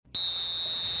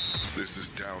This is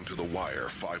Down to the Wire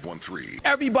 513.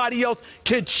 Everybody else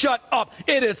can shut up.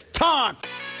 It is time.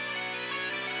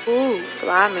 Ooh,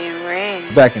 Fly Man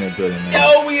Rain. Back in the building, man.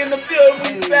 Yo, we in the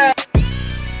building. We back.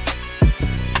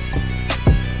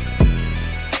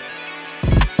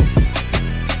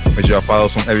 Make sure y'all follow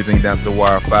us on everything Down to the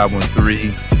Wire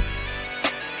 513.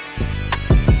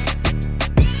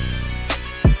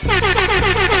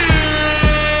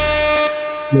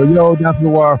 Yo, Down to the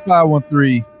Wire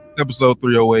 513, episode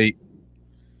 308.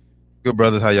 Good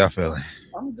brothers, how y'all feeling?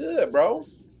 I'm good, bro.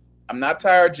 I'm not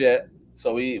tired yet,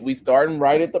 so we starting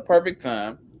right at the perfect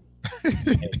time.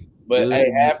 But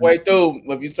hey, halfway through,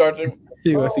 if you start to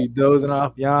You gonna see dozing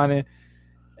off, yawning.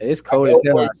 It's cold as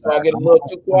hell. So I get a little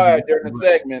too quiet during the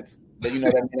segments, but you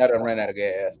know that means I done ran out of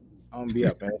gas. I'm gonna be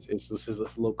up, man. It's just a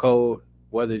little cold.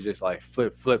 Weather just like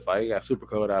flip. Like it got super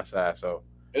cold outside, so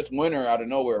it's winter out of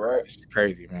nowhere, right? it's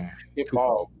crazy, man.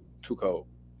 Too cold.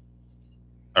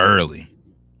 Early.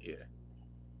 Yeah.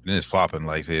 Then it's flopping.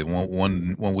 Like I said,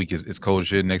 one week it's cold as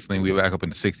shit. Next thing we're back up in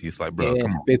the 60s. It's like, bro,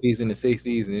 come on. 50s and the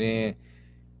 60s, and then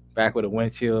back with a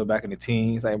wind chill, back in the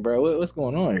teens. Like, bro, what's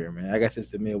going on here, man? I guess it's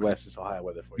the Midwest. It's Ohio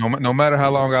weather for you. No matter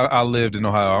how long I lived in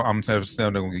Ohio, I'm never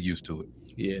going to get used to it.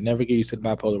 Yeah, never get used to the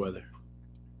bipolar weather.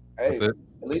 Hey, at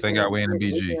least thank God we in the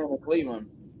BG. In Cleveland.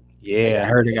 Yeah, I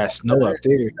heard they got snow up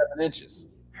there. 7 inches.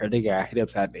 Heard they got hit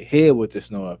upside the head with the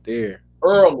snow up there.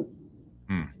 Early.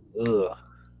 Ugh.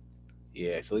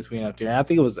 Yeah, so at least we went up there. And I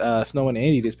think it was snowing in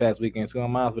Indy this past weekend. So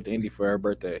I'm out with the Indy for her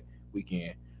birthday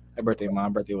weekend. Her birthday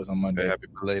was on Monday. Hey, happy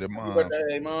belated mom. Happy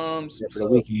birthday, moms. Yeah, for the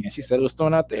weekend. She said it was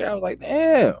snowing out there. I was like,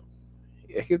 damn.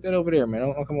 Yeah, keep that over there, man.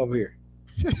 Don't come over here.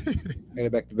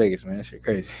 Headed back to Vegas, man. That shit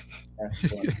crazy.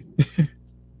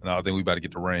 No, I think we about to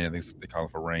get the rain. I think they're calling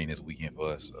for rain this weekend for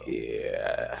us. So.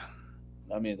 Yeah.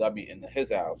 That means I'll be in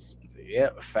his house.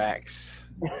 Yep, facts.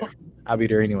 I'll be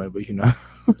there anyway, but you know.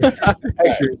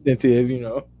 Extra sensitive, you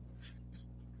know.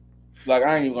 Like,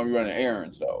 I ain't even going to be running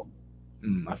errands, though.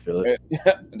 I feel it.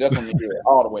 That's when you do it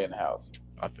all the way in the house.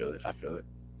 I feel it.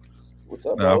 What's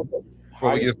up, Now, bro?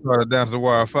 Before we get started, Down to the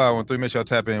Wire 513, make sure y'all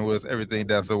tap in with us. Everything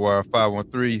Down to the Wire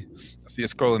 513. I see it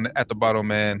scrolling at the bottom,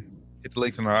 man. Hit the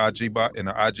links in our IG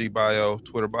bio,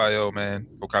 Twitter bio, man.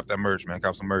 Go cop that merch, man.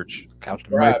 Cop some merch.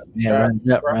 Yeah, run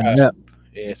it up.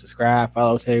 Yeah, subscribe,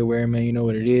 follow us everywhere, man. You know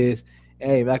what it is.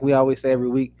 Hey, like we always say every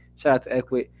week, shout out to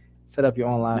Equit. Set up your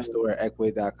online store at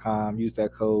equit.com. Use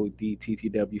that code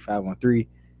DTTW513.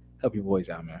 Help your boys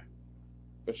out, man.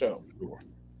 For sure.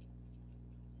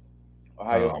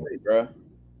 Ohio State, bro.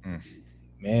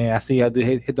 Man, I see y'all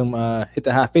hit the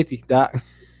high 50, Doc.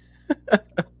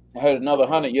 I had another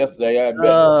 100 yesterday. I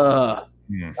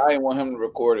didn't want him to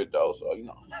record it though, so you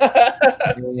know.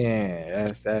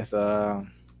 Yeah, that's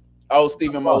I owe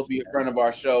Stephen Mosby, a friend of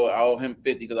our show. I owe him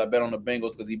 50 because I bet on the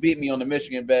Bengals because he beat me on the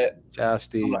Michigan bet. Ciao,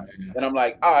 Steve. And I'm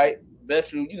like, all right,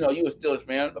 bet you a Steelers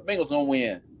fan. The Bengals gonna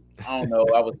win. I don't know.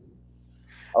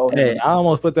 I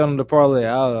almost put that on the parlay.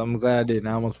 I'm glad I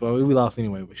didn't. We lost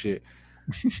anyway, but shit.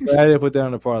 But I didn't put that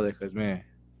on the parlay because, man.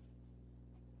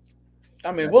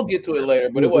 I mean, we'll get to it later,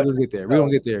 but we'll get there. We're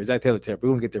going to get there. Zach Taylor tip. We're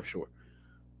going to get there for sure.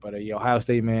 But Ohio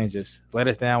State, man, just let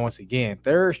us down once again.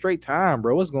 Third straight time,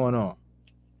 bro. What's going on?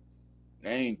 They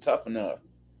ain't tough enough.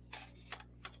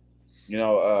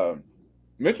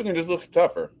 Michigan just looks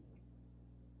tougher.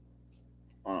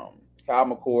 Kyle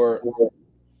McCord,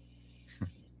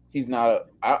 he's not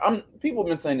people have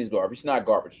been saying he's garbage. He's not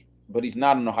garbage, but he's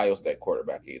not an Ohio State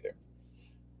quarterback either.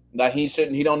 Like he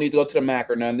don't need to go to the MAC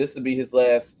or none. This will be his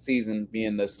last season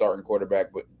being the starting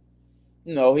quarterback, but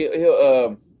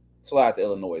he'll slide to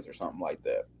Illinois or something like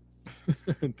that.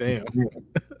 Damn.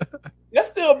 That's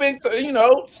still a big,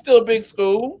 still a big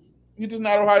school. You're just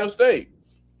not Ohio State.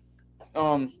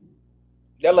 That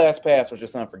last pass was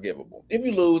just unforgivable. If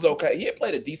you lose, okay, he had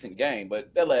played a decent game,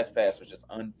 but that last pass was just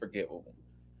unforgivable.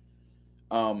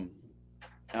 I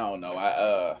don't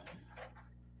know.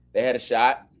 They had a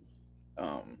shot.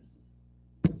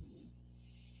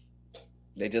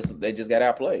 They just got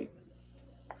outplayed.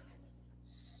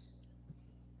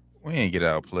 We ain't get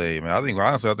outplayed, man. I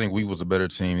think we was a better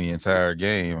team the entire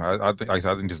game. I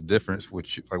think this difference,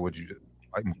 which like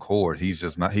McCord, he's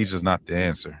just not the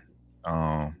answer.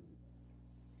 The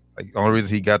only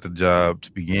reason he got the job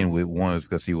to begin with, one, is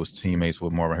because he was teammates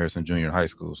with Marvin Harrison Jr. in high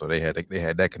school, so they had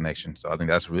that connection. So I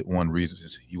think that's one reason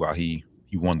why he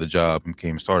won the job and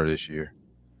became a starter this year.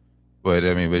 But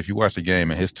if you watch the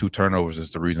game, and his 2 turnovers is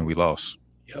the reason we lost.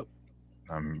 Yep.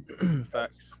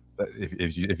 Facts.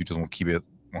 If you just want to keep it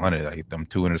 100, like them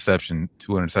 2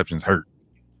 interceptions hurt.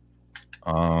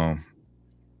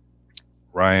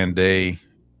 Ryan Day,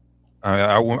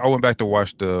 I went back to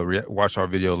watch our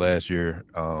video last year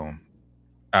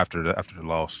after the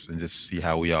loss and just see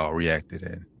how we all reacted.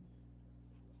 And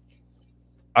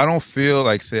I don't feel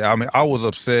like I was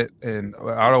upset, and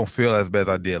I don't feel as bad as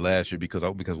I did last year because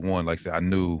one, like I said, I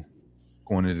knew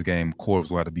going into this game, Core was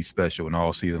going to be special, and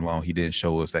all season long he didn't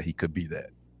show us that he could be that.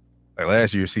 Like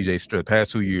last year, the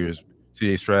past 2 years,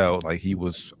 CJ Stroud, like he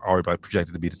was already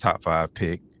projected to be the top 5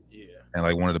 pick. And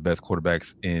like one of the best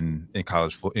quarterbacks in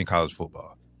college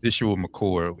football. This year with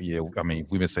McCord, I mean,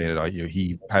 we've been saying it all year.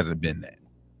 He hasn't been that.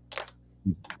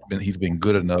 He's been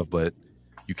good enough, but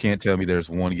you can't tell me there's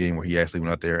one game where he actually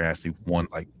went out there and actually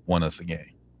won us a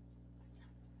game.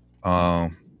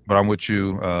 But I'm with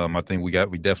you. I think we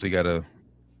definitely got to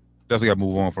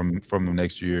move on from him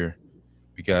next year.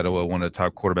 We got one of the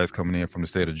top quarterbacks coming in from the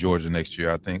state of Georgia next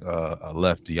year. I think a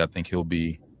lefty. I think he'll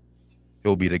be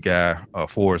the guy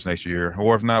for us next year.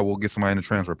 Or if not, we'll get somebody in the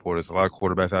transfer portal. There's a lot of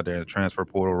quarterbacks out there in the transfer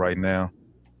portal right now.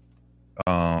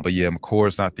 But yeah, McCord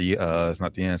is not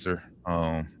the answer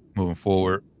moving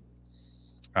forward.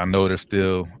 I know there's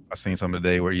still. I seen something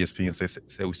today where ESPN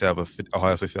said we still have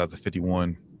Ohio State still has a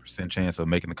 51% chance of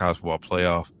making the college football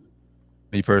playoff.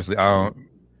 Me personally,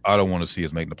 I don't want to see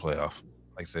us making the playoff.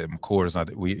 Like I said, McCord is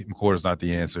not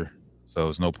the answer. So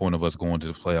there's no point of us going to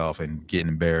the playoff and getting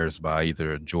embarrassed by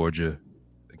either Georgia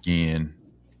again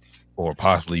or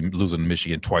possibly losing to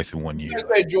Michigan twice in 1 year.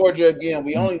 I say Georgia again.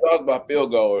 We only talked about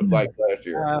field goal like last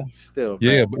year. Still,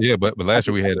 but last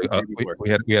year we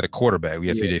had a quarterback. We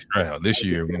had CJ Stroud. This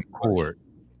year we McCord.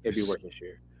 It'd be worse this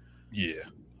year. Yeah.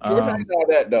 Georgia ain't all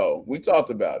that though. We talked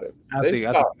about it.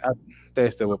 They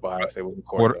still with Ohio State with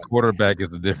McCord. Quarterback is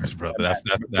the difference, brother. That's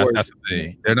the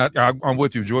thing. They're not. I'm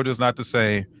with you. Georgia's not the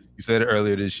same. You said it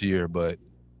earlier this year, but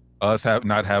us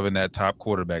not having that top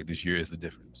quarterback this year is the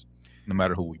difference, no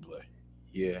matter who we play.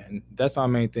 Yeah, and that's my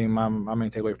main thing. My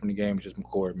main takeaway from the game is just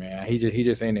McCord, man. He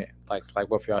just ain't it. Like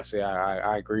both of y'all say,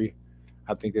 I agree.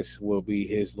 I think this will be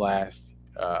his last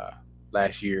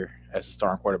year as a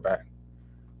starting quarterback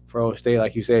for Ohio State.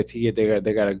 Like you said, T,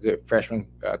 they got a good freshman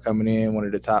coming in, one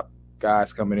of the top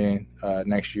guys coming in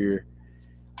next year.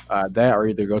 That or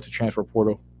either go to transfer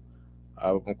portal.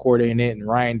 McCord ain't it, and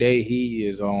Ryan Day, he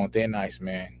is on thin ice,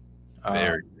 man.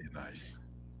 Very nice.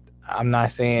 I'm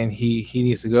not saying he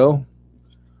needs to go.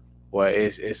 Well,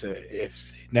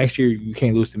 if next year you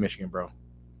can't lose to Michigan, bro. You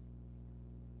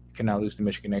cannot lose to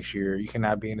Michigan next year. You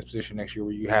cannot be in this position next year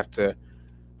where you have to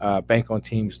bank on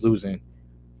teams losing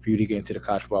for you to get into the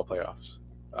college football playoffs.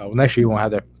 Next year you won't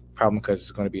have that problem because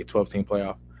it's going to be a 12-team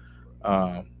playoff.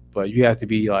 But you have to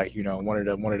be like, one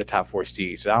of the top 4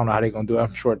 seeds. So I don't know how they're going to do it.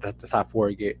 I'm sure the top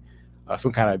 4 get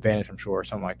some kind of advantage, I'm sure, or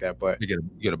something like that. But you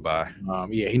get a bye.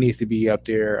 Yeah, he needs to be up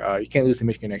there. You can't lose to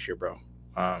Michigan next year, bro.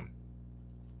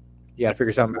 You got to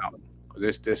figure something out.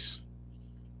 This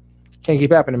can't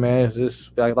keep happening, man. It's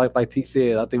just like T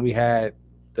said. I think we had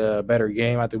the better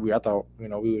game. I thought we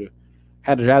would have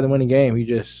had the drive to win the game.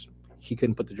 He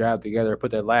couldn't put the drive together,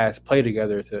 put that last play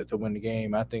together to win the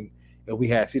game. I think if we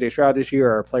had CJ Stroud this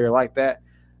year or a player like that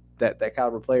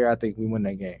caliber player, I think we win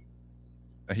that game.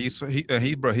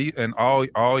 And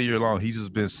all year long he's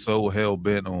just been so hell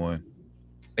bent on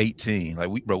 18. Like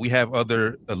we have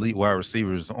other elite wide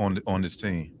receivers on this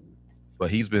team. But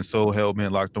he's been so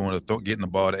hell-bent locked on getting the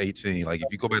ball to 18. Like,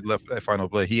 if you go back to that final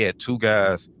play, he had 2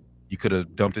 guys you could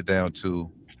have dumped it down to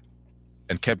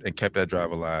and kept that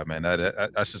drive alive, man.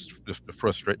 That's just the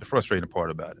frustrating part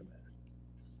about it, man.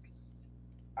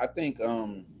 I think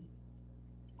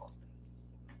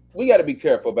we got to be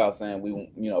careful about saying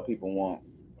people want.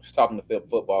 Just talking to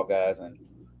football guys, and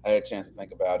I had a chance to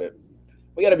think about it.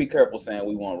 We got to be careful saying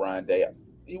we want Ryan Day.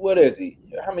 What is he?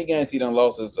 How many games he done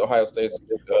lost as Ohio State's?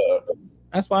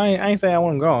 That's why I ain't saying I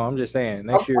want to go. I'm just saying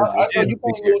next year. I know you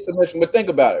can't lose to Michigan, but think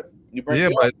about it. You bring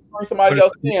somebody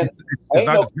else in.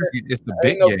 It's the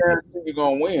big game. Guarantee you're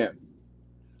gonna win.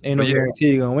 Ain't no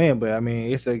guarantee you're gonna win, but I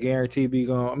mean, it's a guarantee be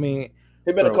going. I mean,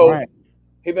 he been a coach. Right.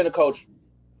 He been a coach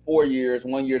 4 years.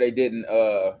 1 year they didn't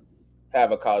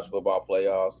have a college football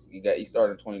playoffs. He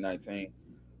started in 2019,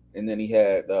 and then he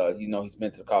had he's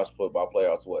been to the college football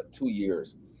playoffs 2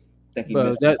 years. I think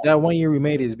that 1 year we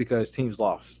made it is because teams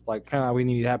lost. Like kind of we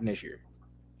need to happen this year.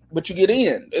 But you get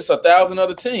in. It's 1,000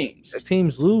 other teams. As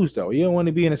teams lose though, you don't want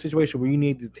to be in a situation where you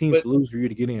need the teams to lose for you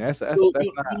to get in. That's not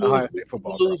Ohio State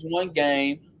football. You lose one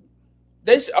game.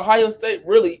 Ohio State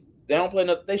really they don't play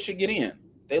nothing. They should get in.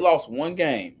 They lost one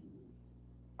game.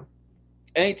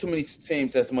 Ain't too many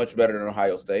teams that's much better than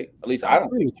Ohio State. At least I don't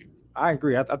agree with you. I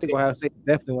agree. I think Ohio State is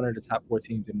definitely one of the top 4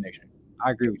 teams in the nation.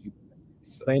 I agree with you.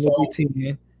 Playing the Big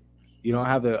Ten, you don't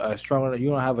have as strong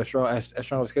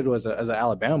a schedule as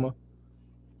Alabama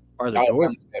Or the Alabama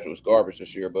Georgia. schedule was garbage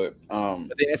this year, but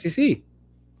the SEC.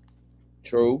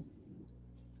 true.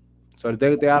 So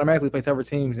they automatically play tougher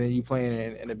teams than you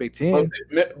playing in the Big Ten.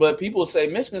 But people say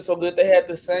Michigan's so good they had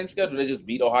the same schedule. They just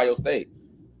beat Ohio State.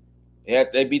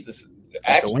 They beat the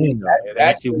actually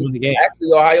won the game.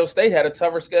 Actually, Ohio State had a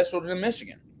tougher schedule than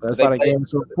Michigan. That's why the game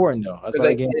is so important, though. That's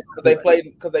why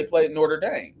they played Notre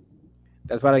Dame.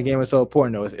 That's why the game is so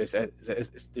important, though. It's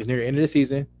near the end of the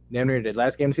season. Damn near the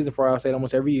last game of the season for Ohio State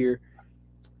almost every year,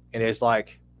 and it's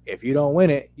like if you don't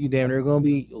win it, you damn near going to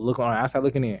be looking on the outside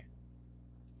looking in.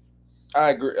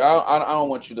 I agree. I don't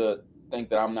want you to think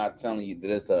that I'm not telling you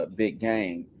that it's a big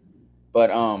game, but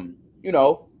you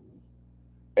know,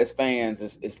 as fans,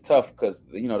 it's tough because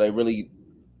you know they really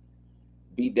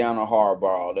beat down on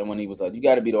Harbaugh. Then when he was like, "You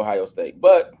got to beat Ohio State,"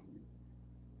 but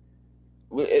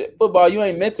football, you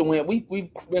ain't meant to win. We've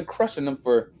been crushing them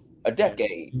for a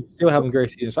decade. He's still having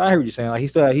great seasons. So I hear what you're saying. Like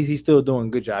he's still doing a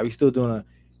good job. He's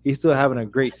still having a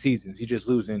great season. He's just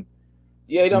losing.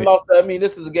 Yeah, he done lost. I mean,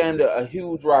 this is a game, a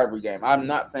huge rivalry game. I'm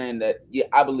not saying that. Yeah,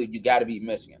 I believe you got to beat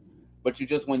Michigan, but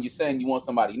when you're saying you want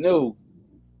somebody new,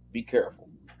 be careful.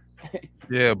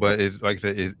 Yeah, but it's like I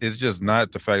said, it's just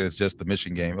not the fact that it's just the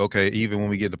Michigan game. Okay, even when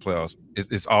we get the playoffs,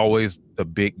 it's always the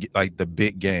big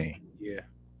game. Yeah,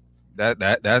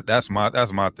 that's my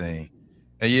thing.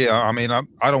 And yeah, I mean,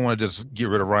 I don't want to just get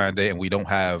rid of Ryan Day and we don't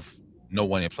have no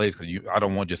one in place because I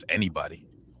don't want just anybody.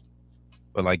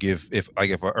 But like if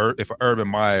Urban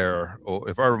Meyer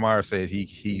said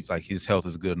he's like his health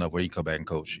is good enough where he can come back and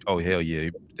coach. Oh hell yeah,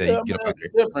 get him out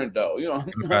there. Different though, you know.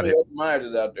 Urban Meyer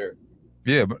is out there.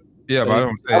 Yeah, but I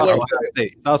don't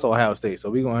say it's also Ohio State, so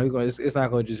we're going. It's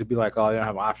not going to just be like, oh, they don't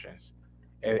have options.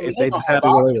 If they don't decide to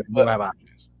go away, they don't have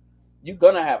options. You're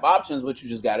gonna have options, but you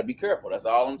just got to be careful. That's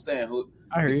all I'm saying.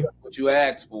 I hear you. What you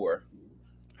asked for.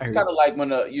 It's kind of like when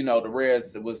the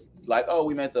Reds was like, oh,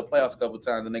 we went to the playoffs a couple of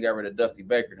times and they got rid of Dusty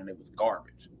Baker and it was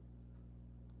garbage.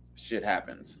 Shit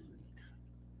happens.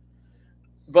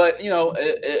 But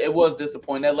it was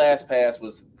disappointing. That last pass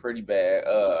was pretty bad.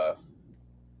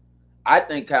 I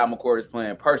think Kyle McCord is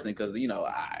playing personally because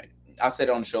I said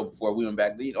it on the show before we went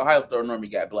back. Ohio State normally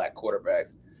got black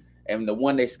quarterbacks, and the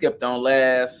one they skipped on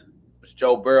last was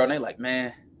Joe Burrow, and they like,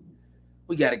 man,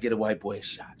 we got to get a white boy a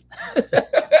shot.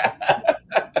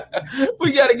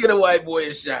 We got to get a white boy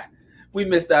a shot. We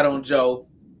missed out on Joe,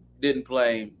 didn't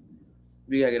play him.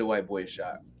 We got to get a white boy a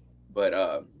shot.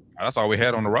 But that's all we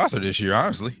had on the roster this year.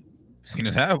 Honestly, we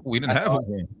didn't have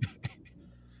him.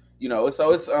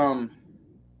 So it's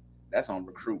that's on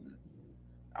recruiting.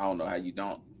 I don't know how you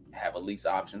don't have at least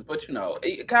options, but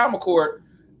Kyle McCord,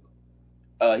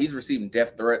 he's receiving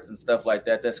death threats and stuff like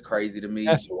that. That's crazy to me.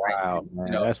 That's wild,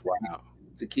 man. That's wild.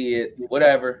 It's a kid,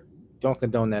 whatever. Don't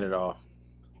condone that at all.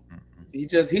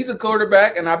 He's a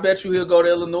quarterback, and I bet you he'll go to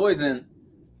Illinois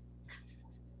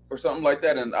or something like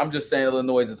that. And I'm just saying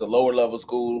Illinois is a lower level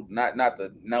school, not knock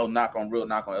on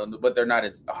Illinois, but they're not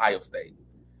as Ohio State.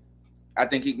 I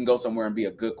think he can go somewhere and be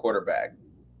a good quarterback,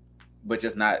 but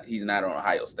he's not an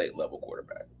Ohio State level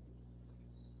quarterback.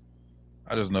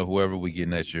 I just know whoever we get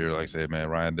next year, like I said, man,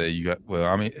 Ryan Day,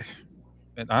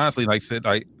 and honestly, like I said,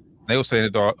 like they were saying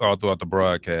it all throughout the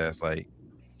broadcast, like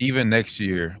even next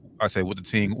year, I say with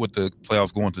the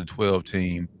playoffs going to the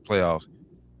 12-team playoffs,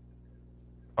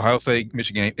 Ohio State,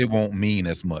 Michigan, it won't mean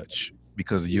as much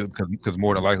because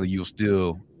more than likely you'll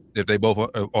still, if they both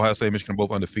Ohio State and Michigan are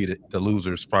both undefeated, the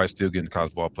losers probably still get in the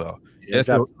college ball playoff. Yeah,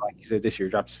 like you said, this year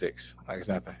dropped to 6. Like it's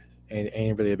nothing.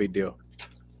 Ain't really a big deal.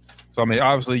 So I mean,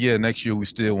 obviously, yeah, next year we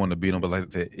still want to beat them, but like I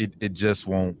said, it just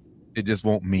won't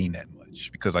mean that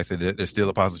much because like I said, there's still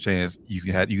a possible chance you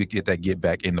could get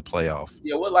back in the playoff.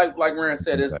 Yeah, well, like Rand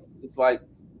said, it's like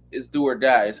it's do or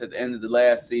die. It's at the end of the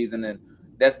last season, and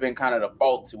that's been kind of the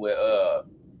fault to it.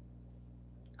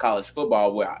 College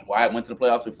football, where I went to the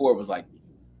playoffs before, it was like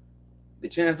the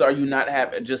chances are you not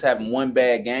having one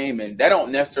bad game, and that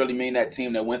don't necessarily mean that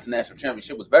team that wins the national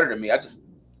championship was better than me.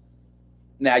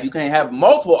 Now you can't have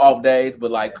multiple off days,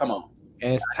 but like, come on.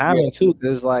 And it's timing too,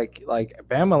 because like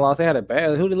Bama lost. They had a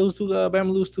bad. Who did they lose to?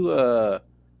 Bama lose to.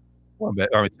 Texas.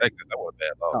 That was a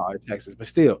bad loss. No, Texas, but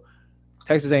still,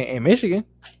 Texas ain't Michigan.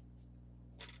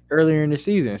 Earlier in the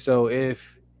season, so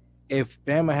if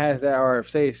Bama has that, or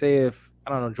if I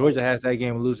don't know, Georgia has that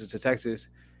game and loses to Texas,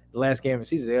 the last game of the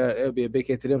season, it'll be a big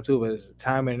hit to them too. But it's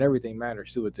timing and everything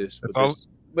matters too with this.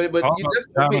 But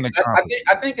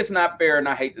I think it's not fair, and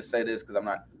I hate to say this because I'm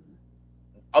not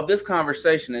of this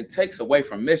conversation. It takes away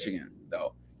from Michigan,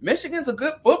 though. Michigan's a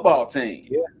good football team.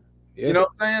 Yeah. You know what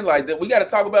I'm saying? Like we got to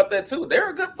talk about that too.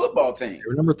 They're a good football team.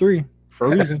 They're number 3 for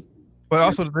a reason. But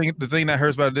also the thing that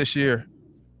hurts about it this year,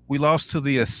 we lost to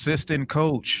the assistant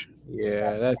coach.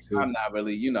 Yeah, that's too. I'm not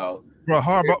really, Bro,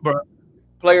 Harbaugh, bro.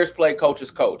 Players play,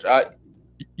 coaches coach.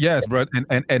 Yes, bro,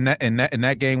 and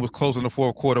that game was close in the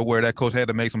fourth quarter where that coach had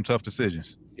to make some tough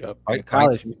decisions. Yep. In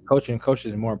college, coaching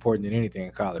is more important than anything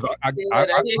in college. But the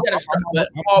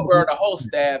whole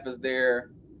staff is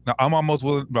there. Now, I'm almost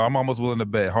willing to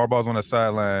bet Harbaugh's on the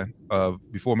sideline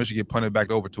before Michigan punted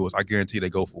back over to us. I guarantee they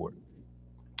go for it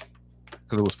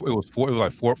because it was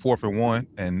like fourth and one,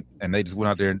 and they just went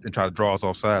out there and tried to draw us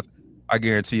off sides. I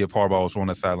guarantee if Harbaugh was on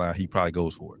the sideline, he probably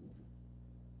goes for it.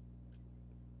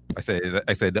 I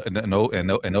said no,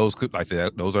 and those could, like I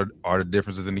said, those are the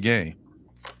differences in the game.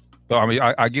 So I mean,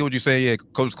 I get what you say. Yeah,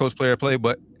 coach, player, play.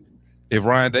 But if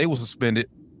Ryan Day was suspended,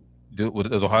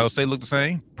 does Ohio State look the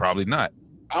same? Probably not.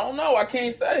 I don't know. I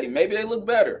can't say. Maybe they look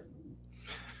better.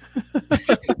 You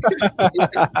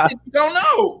don't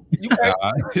know. You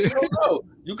don't know.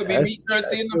 You could be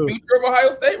seeing the future of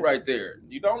Ohio State right there.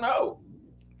 You don't know.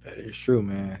 That is true,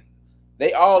 man.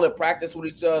 They all have practiced with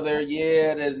each other.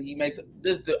 Yeah, he makes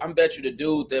this. I bet you the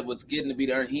dude that was getting to be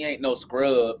there, he ain't no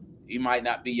scrub. He might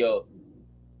not be your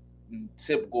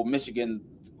typical Michigan.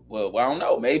 Well, I don't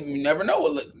know. Maybe you never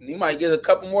know. He might get a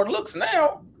couple more looks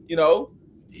now.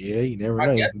 Yeah, you never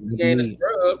know. I guess he ain't a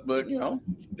scrub, but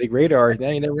big radar. Now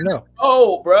you never know.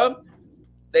 Oh, bro,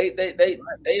 they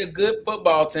a good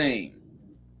football team.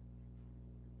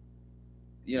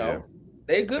 They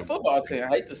a good football team. I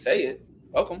hate to say it.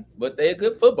 Welcome, but they're a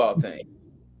good football team.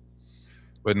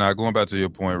 But now going back to your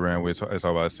point, Rand, it's all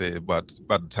about I said about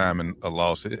the time and a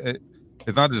loss.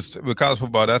 It's not just with college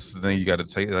football. That's the thing you got to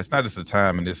take. It's not just the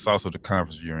time, and it's also the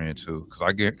conference you're in too.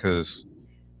 Because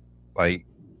like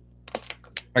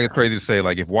it's crazy to say,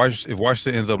 like if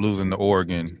Washington ends up losing to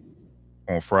Oregon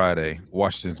on Friday,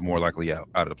 Washington's more likely out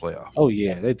of the playoff. Oh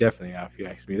yeah, they're definitely out. If you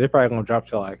ask me, they're probably gonna drop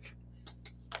to like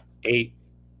 8.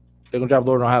 They're gonna drop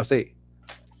lower than Ohio State.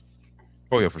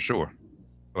 Oh yeah, for sure.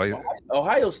 Like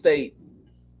Ohio State,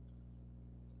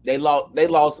 they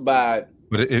lost by.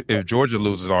 But if Georgia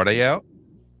loses, are they out?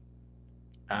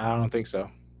 I don't think so.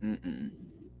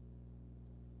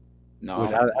 No,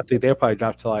 I think they'll probably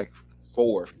drop to like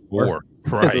 4.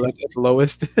 Right, like the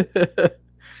lowest.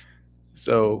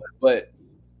 So, but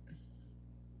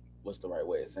what's the right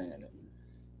way of saying it?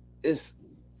 It's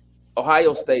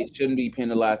Ohio State shouldn't be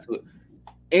penalized.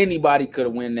 Anybody could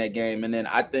have won that game, and then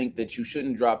I think that you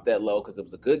shouldn't drop that low because it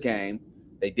was a good game.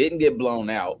 They didn't get blown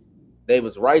out. They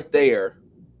was right there.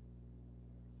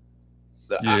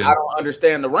 I don't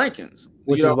understand the rankings,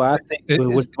 which is why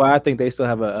I think they still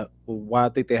have a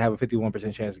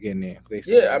 51% chance of getting in.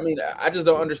 I mean, I just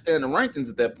don't understand the rankings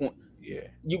at that point. Yeah,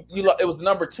 it was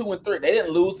number 2 and 3. They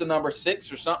didn't lose to number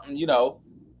 6 or something,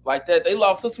 like that. They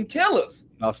lost to some killers.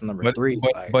 Lost to number 3.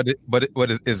 But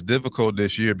it's difficult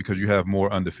this year because you have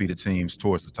more undefeated teams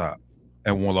towards the top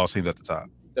and one lost teams at the top.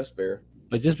 That's fair.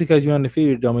 But just because you're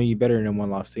undefeated don't mean you're better than one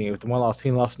lost team. If the one lost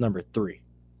team lost to number 3.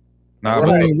 Nah,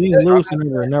 right. We lose to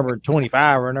number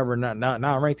 25 or number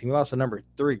not ranked team. We lost to number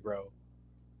 3, bro.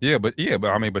 Yeah, but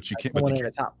I mean, but you can't. But you in the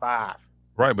top 5.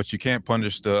 Right, but you can't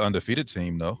punish the undefeated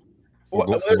team though.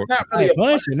 It's not really a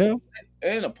punishment. It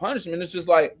ain't a punishment. It's just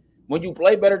like when you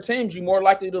play better teams, you're more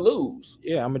likely to lose.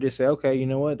 Yeah, I'm gonna just say, okay, you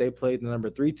know what? They played the number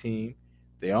 3 team.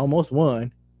 They almost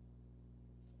won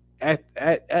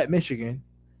at Michigan.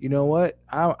 You know what?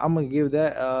 I'm gonna give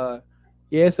that.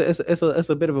 It's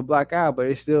a bit of a black eye, but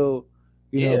it's still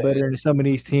better than some of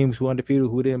these teams who undefeated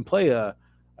who didn't play a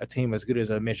team as good as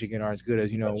a Michigan or as good as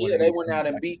they went out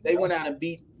and beat. They went out and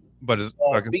beat. But it's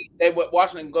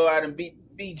Washington go out and beat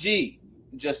BG.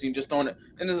 Just throwing it,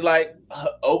 and it's like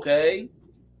okay,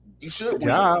 you should win.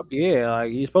 Yeah,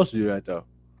 like you're supposed to do that though.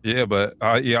 Yeah, but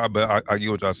I get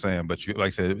what y'all saying. But you, like I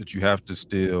said, but you have to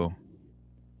still.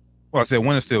 Well, I said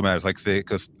winning still matters. Like I said,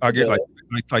 because I get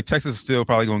like Texas is still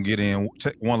probably gonna get in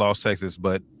one loss Texas,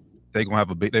 but they gonna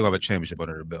have a championship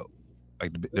under their belt,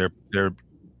 like their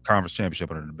conference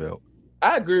championship under the belt.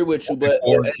 I agree with you, but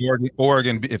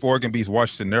Oregon, if Oregon beats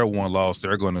Washington, they're one loss.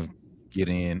 They're gonna get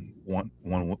in one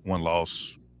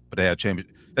loss, but they have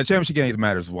championship. That championship games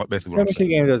matters. Basically, championship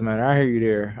game does matter. I hear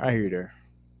you there.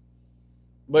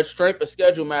 But strength of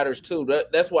schedule matters too.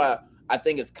 That's why I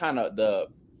think it's kind of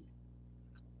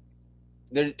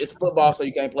it's football, so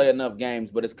you can't play enough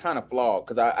games, but it's kind of flawed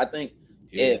because I think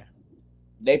if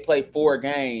they play 4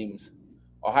 games,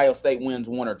 Ohio State wins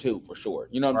 1 or 2 for sure.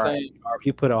 You know what I'm saying? Or if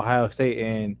you put Ohio State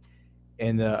in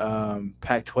the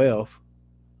Pac-12,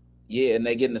 and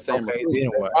they get in the same. Okay, then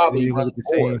what? Probably you with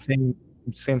the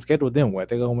same schedule. Then what?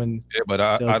 They go win. Yeah, but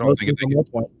I don't think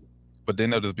but then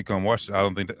they'll just become Washington. I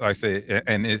don't think that, like I said,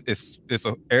 and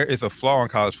it's a flaw in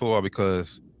college football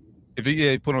because if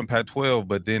you put on Pac-12,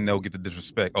 but then they'll get the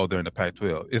disrespect. Oh, they're in the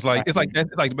Pac-12. It's like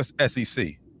the best SEC.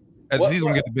 SEC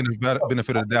gonna get the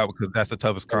benefit of the doubt because that's the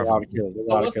toughest conference. So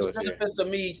what's the benefits of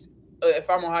me if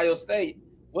I'm Ohio State?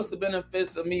 What's the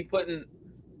benefits of me putting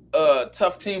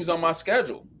tough teams on my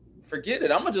schedule? Forget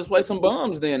it. I'm gonna just play some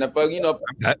bums then. If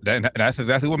that's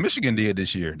exactly what Michigan did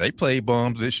this year. They played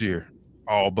bums this year,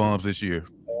 all bums this year.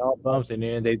 All bumps, and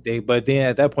then but then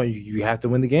at that point you have to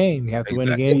win the game. You have to win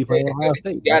the game. You play Ohio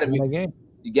State. You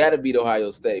gotta beat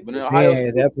Ohio State. But then Ohio State,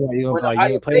 at that point you're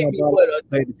gonna play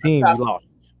the team you lost.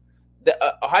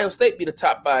 Ohio State be the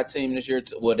top 5 team this year.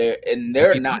 Well,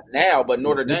 they're not now, but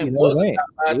Notre Dame was a top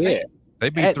 5 team.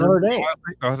 They beat Notre Dame.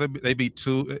 They beat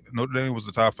 2. Notre Dame was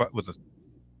the top 5.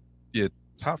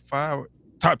 Top 5,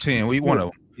 top 10. We one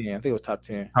of them. Yeah, I think it was top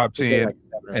 10. Top 10,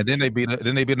 and then they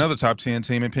beat another top 10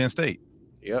 team in Penn State.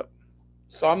 Yep.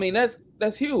 So I mean that's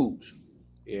huge.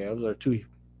 Yeah, those are two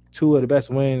of the best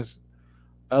wins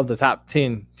of the top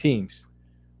 10 teams.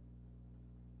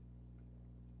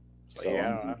 So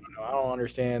yeah, I don't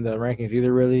understand the rankings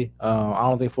either. Really, I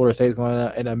don't think Florida State's going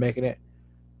to end up making it.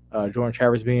 Jordan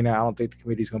Travers being out, I don't think the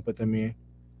committee's going to put them in.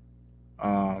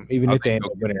 Even if they end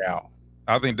up winning out,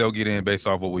 I think they'll get in based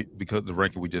off because the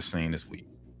ranking we just seen this week.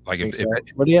 Like if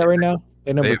what are you at right now?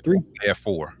 They're number 3. They have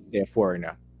 4. They have 4 right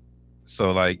now.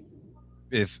 So like,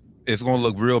 it's going to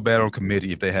look real bad on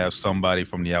committee if they have somebody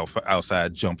from the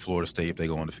outside jump Florida State if they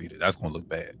go undefeated. That's going to look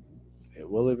bad. It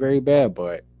will look very bad,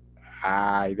 but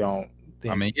I don't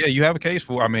think. I mean, yeah, you have a case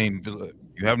for. I mean,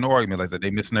 you have no argument like that.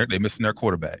 They missing their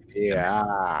quarterback.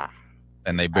 Yeah,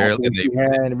 and they barely.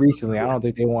 And recently, I don't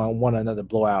think they won another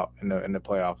blowout in the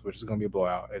playoffs, which is going to be a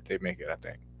blowout if they make it. I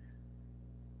think.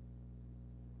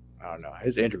 I don't know.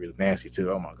 His injury was nasty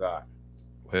too. Oh my god.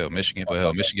 Well, Michigan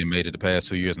made it the past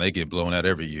 2 years, and they get blown out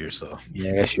every year. So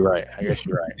yeah, I guess you're right. Yes,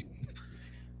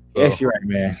 you're right,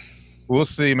 man. We'll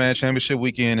see, man. Championship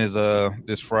weekend is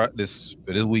this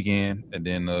weekend, and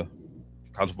then the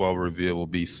college football reveal will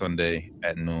be Sunday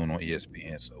at noon on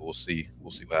ESPN. So we'll see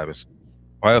what happens.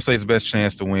 Ohio State's best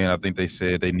chance to win. I think they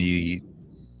said they need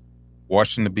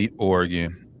Washington to beat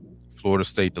Oregon, Florida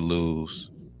State to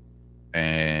lose,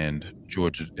 and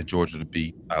Georgia to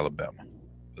beat Alabama.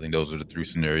 I think those are the 3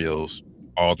 scenarios.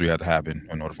 All 3 have to happen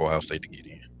in order for Ohio State to get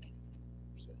in.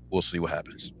 So we'll see what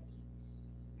happens.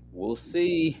 We'll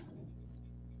see.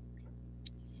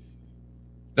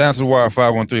 Down to the wire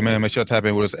 513, man. Make sure to tap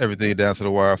in with us. Everything down to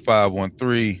the wire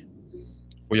 513.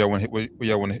 Where y'all want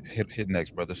to hit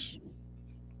next, brothers?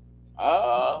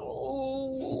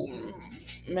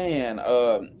 Man.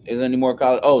 Is there any more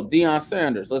college? Oh, Deion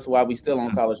Sanders. That's why we still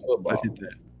on college football. Let's hit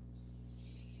that.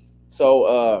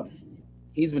 So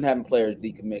he's been having players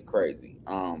decommit crazy.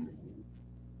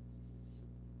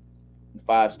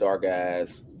 5-star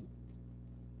guys.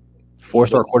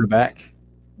 4-star quarterback.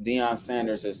 Deion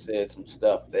Sanders has said some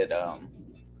stuff that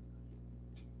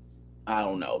I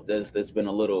don't know. There's been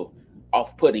a little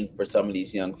off-putting for some of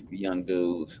these young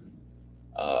dudes,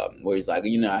 where he's like,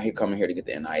 I coming here to get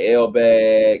the NIL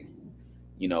bag,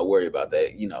 worry about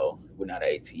that, we're not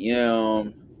at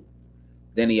ATM.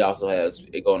 Then he also has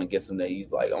it going against him that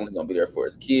he's like only gonna be there for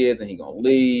his kids and he's gonna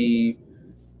leave.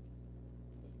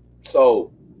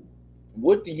 So,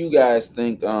 what do you guys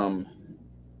think? How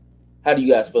do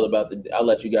you guys feel about I'll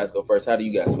let you guys go first. How do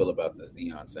you guys feel about this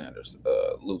Deion Sanders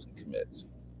losing commits?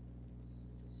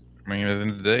 I mean, at the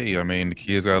end of the day, the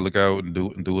kids gotta look out and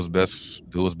do what's best.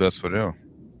 Do what's best for them.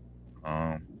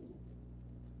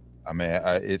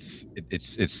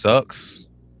 It sucks,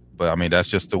 but that's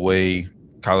just the way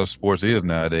college sports is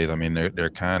nowadays.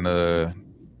 They're kind of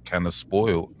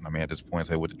spoiled. At this point,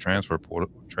 with the transfer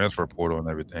portal and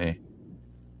everything.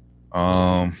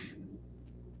 But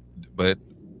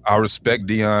I respect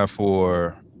Deion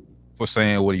for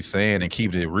saying what he's saying and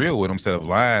keeping it real with him instead of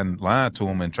lying to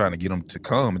him and trying to get them to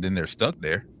come, and then they're stuck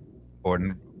there, or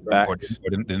then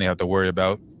they have to worry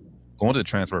about going to the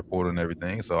transfer portal and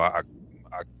everything. So I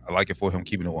like it for him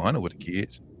keeping it 100 with the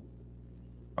kids.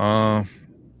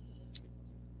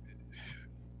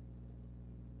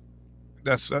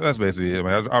 That's basically it.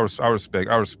 I respect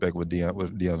what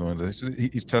Deion's doing.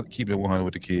 He's keeping it 100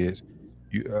 with the kids.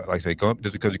 You like I say,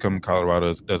 just because you come to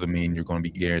Colorado doesn't mean you're going to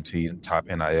be guaranteed top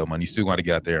NIL money. You still got to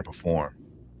get out there and perform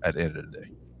at the end of the day.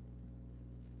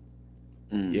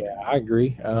 Yeah, I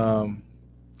agree. I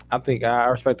think I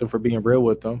respect him for being real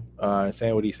with them and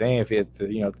saying what he's saying. If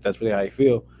that's really how you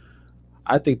feel.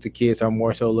 I think the kids are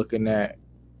more so looking at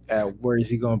where is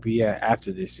he going to be at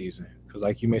after this season? Because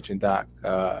like you mentioned, Doc,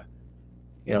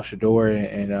 Shador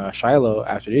and Shiloh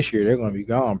after this year, they're going to be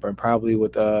gone, but probably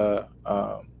with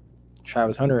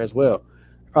Travis Hunter as well.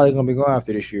 Probably going to be gone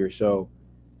after this year. So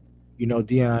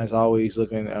Deion's always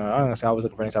looking. I don't want to say always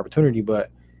looking for this opportunity, but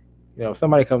if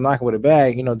somebody comes knocking with a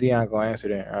bag, Deion gonna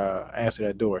answer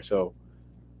that door. So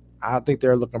I think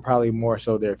they're looking probably more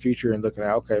so their future and looking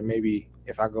at, okay, maybe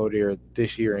if I go there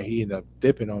this year and he end up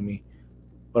dipping on me,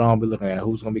 but I'm gonna be looking at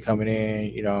who's gonna be coming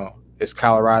in. It's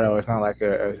Colorado. It's not like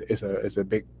it's a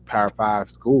big Power 5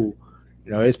 school.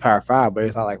 It's Power 5, but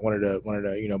it's not like one of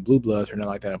the blue bloods or nothing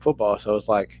like that in football. So it's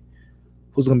like,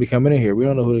 who's gonna be coming in here? We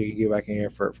don't know who they can get back in here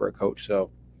for a coach.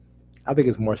 So I think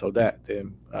it's more so that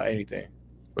than anything.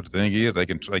 But the thing is, they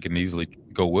can easily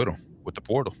go with them with the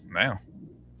portal now.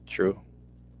 True.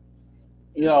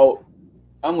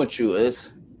 I'm with you.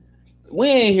 We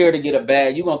ain't here to get a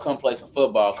bag. You gonna come play some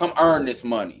football. Come earn this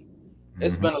money.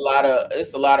 It's been a lot of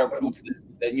recruits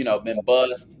that been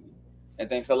bust and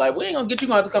things. So like, we ain't gonna get you.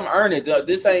 Gonna have to come earn it.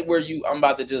 This ain't where I'm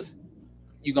about to just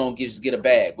gonna just get a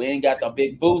bag. We ain't got the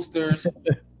big boosters.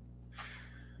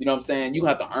 You know what I'm saying? You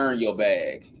have to earn your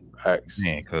bag. Facts.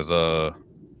 Yeah, because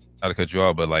not to cut you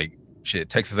off, but like shit,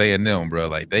 Texas A&M, bro,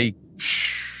 like they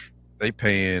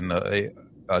paying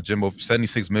Jimbo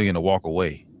 $76 million to walk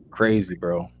away. Crazy,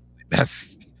 bro.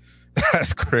 That's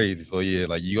crazy. So yeah,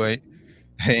 like they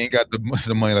ain't got the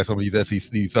money like some of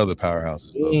these other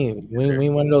powerhouses. We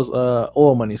ain't one of those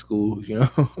oil money schools,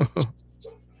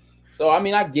 So I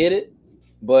mean, I get it,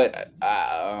 but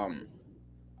I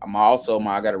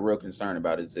got a real concern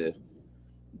about is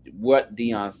what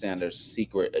Deion Sanders'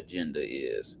 secret agenda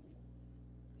is.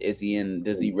 Does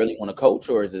he really want to coach,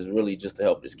 or is this really just to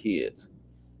help his kids?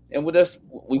 And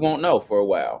we won't know for a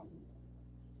while.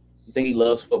 I think he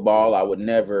loves football. I would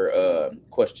never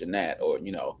question that,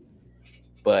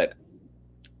 but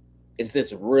is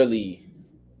this really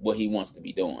what he wants to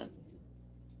be doing?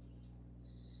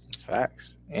 It's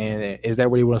facts. And is that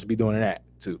what he wants to be doing in that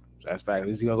too? That's facts.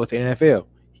 Is he gonna go to the NFL?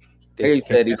 He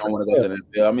said he don't want to go to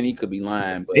the NFL. I mean, he could be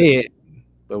lying,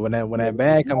 but when that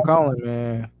bag come calling,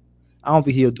 man, I don't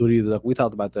think he'll do it either. We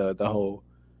talked about the whole.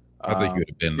 I think he would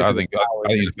have been. I think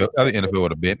NFL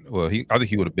would have been. Well, I think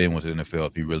he would have been with the NFL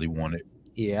if he really wanted.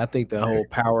 Yeah, I think the whole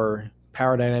power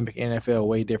dynamic NFL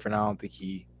way different. I don't think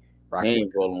he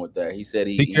ain't rolling with that. He said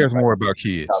he cares more about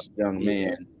kids. Young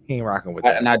man, he ain't rocking with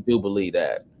that, and I do believe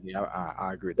that. Yeah,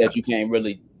 I agree with that. You can't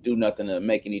really do nothing to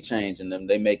make any change in them.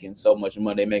 They making so much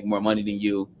money. They make more money than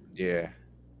you. Yeah.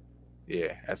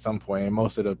 At some point, and I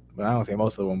don't say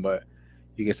most of them, but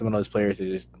you get some of those players that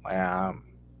just like,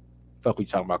 fuck what you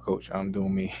talking about, coach. I'm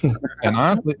doing me. and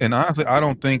honestly, I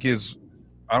don't think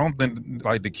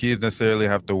like the kids necessarily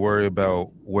have to worry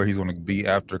about where he's going to be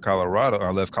after Colorado,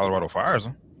 unless Colorado fires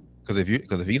him. Because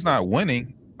if he's not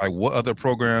winning, like what other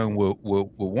program will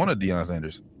want a Deion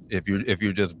Sanders if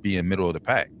you're just being middle of the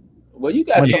pack? Well, you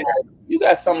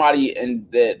got somebody in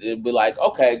that it'd be like,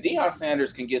 okay, Deion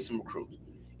Sanders can get some recruits.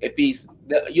 If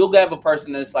you'll have a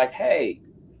person that's like, hey,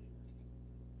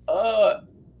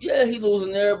 yeah, he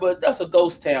losing there, but that's a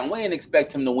ghost town. We ain't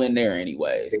expect him to win there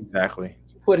anyways. Exactly.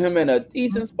 Put him in a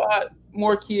decent spot.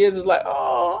 More kids is like,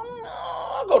 oh,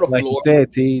 I'll go to Florida. Like you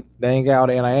said, T, they ain't got all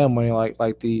the NIL money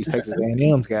like these Texas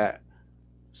A&M's got.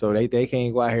 So they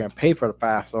can't go out here and pay for the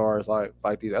 5 stars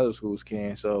like these other schools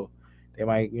can. So they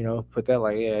might, put that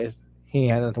like, yeah, he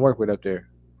ain't had nothing to work with up there.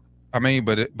 I mean,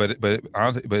 but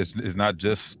honestly, it's not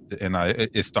just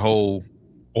it's the whole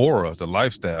aura, the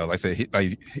lifestyle. Like I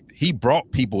said, he brought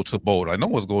people to Boulder. Like no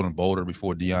one's going to Boulder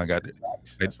before Deion got there.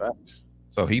 That's facts.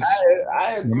 So he's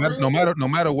no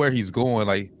matter where he's going,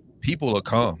 like people will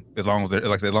come as long as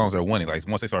they're winning. Like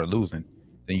once they start losing,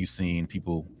 then you've seen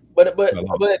people. But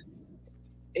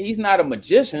he's not a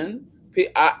magician.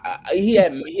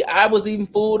 I was even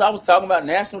fooled. I was talking about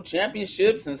national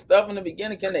championships and stuff in the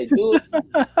beginning. Can they do it?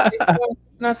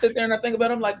 And I sit there and I think about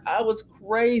it, I'm like, I was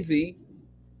crazy.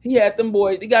 He got them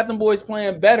boys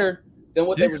playing better than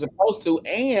what they were supposed to,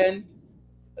 and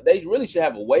they really should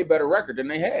have a way better record than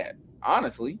they had,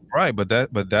 honestly. Right, but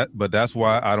that's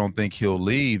why I don't think he'll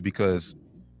leave, because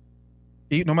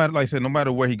no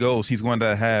matter where he goes, he's going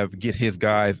to get his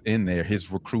guys in there,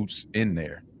 his recruits in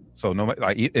there. So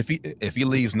if he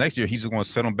leaves next year, he's just going to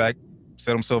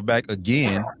set himself back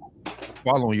again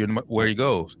following year where he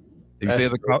goes. If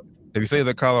you say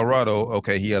that Colorado,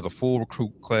 okay, he has a full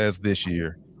recruit class this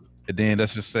year, and then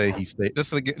let's just say he stayed.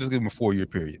 Let's give him a 4-year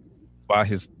period. By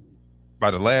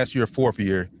the last year, 4th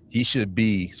year, he should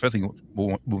be, especially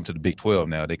moving to the Big 12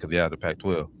 nowadays because they have the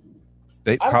Pac-12.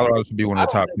 Colorado should be one of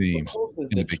the top teams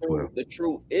in the Big 12. The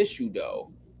true issue,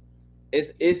 though,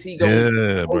 is he going?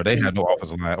 Yeah, bro, they have no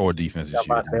offensive line or defense this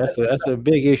year. That's a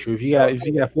big issue. If you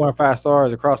got 4 and 5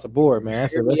 stars across the board, man,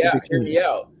 that's a big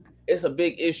issue. It's a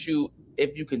big issue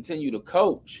if you continue to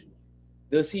coach.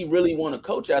 does he really want to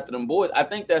coach after them boys? I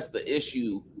think that's the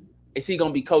issue. Is he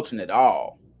gonna be coaching at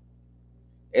all?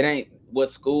 It ain't what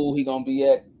school he gonna be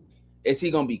at. Is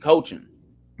he gonna be coaching?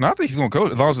 No, I think he's gonna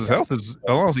coach as long as his health is, as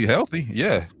long as he's healthy.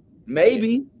 Yeah,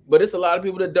 maybe, but it's a lot of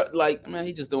people that like. Man,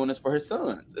 he's just doing this for his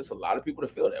sons. It's a lot of people that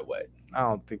feel that way. I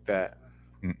don't think that.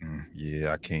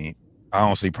 Yeah, I can't. I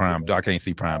don't see Prime. I can't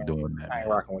see Prime doing that. I ain't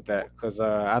rocking with that because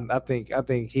I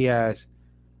think he has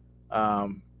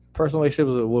personal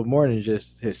relationships with more than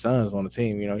just his sons on the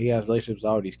team. You know, he has relationships with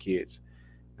all these kids.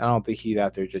 I don't think he's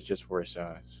out there just for his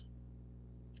sons.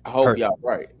 I hope y'all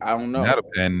right. I don't know.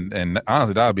 And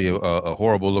honestly, that'd be a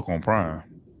horrible look on Prime.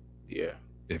 Yeah.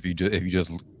 If you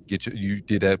just you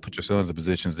did that, put your sons in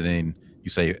positions, and then you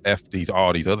say F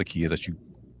all these other kids that you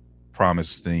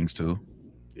promised things to.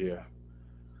 Yeah.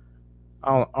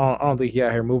 I don't think he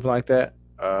out here moving like that.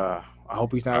 I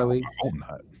hope he's not elite. I hope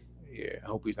not. Yeah, I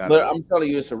hope he's not. But I'm telling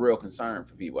you, it's a real concern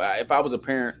for people. If I was a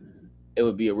parent, it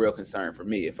would be a real concern for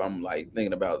me if I'm like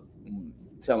thinking about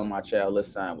telling my child, let's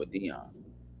sign with Deion.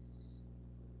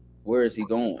 Where is he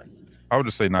going? I would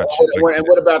just say not. And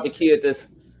what about the kid that's,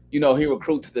 he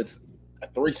recruits that's a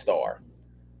 3-star,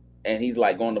 and he's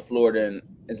like going to Florida, and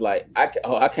it's like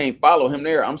I can't follow him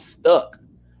there. I'm stuck.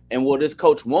 And will this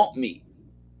coach want me?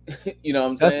 You know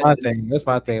what I'm saying? That's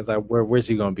my thing. It's like where's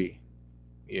he gonna be?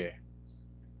 Yeah.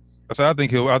 So I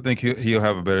think he'll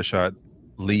have a better shot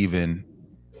leaving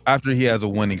after he has a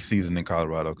winning season in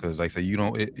Colorado, because like I say,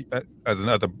 as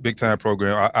another big time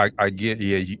program, I get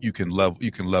you can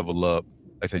level up.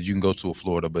 Like I said, you can go to a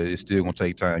Florida, but it's still gonna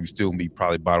take time. You still gonna be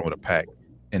probably bottom of the pack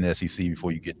in the SEC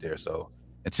before you get there. So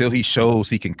until he shows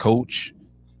he can coach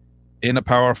in the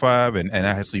Power 5 and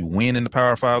actually win in the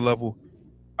Power 5 level,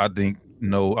 I don't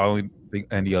think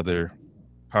any other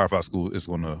Power 5 school is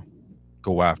gonna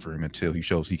go after him until he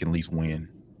shows he can at least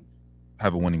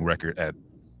have a winning record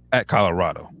at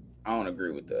Colorado. I don't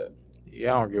agree with that.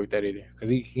 Yeah, I don't agree with that either, because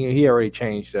he already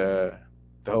changed the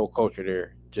whole culture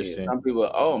there. Some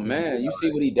people, oh man, you see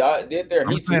what he did there?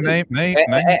 I'm saying name.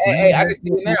 Hey, I can see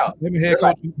it now. Maybe head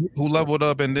coach who leveled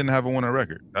up and didn't have a winning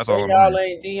record. That's all. Y'all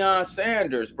ain't Deion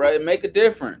Sanders, bro. It make a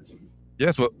difference.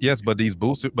 Yes, but these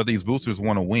boosters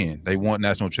want to win. They want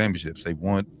national championships. They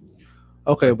want.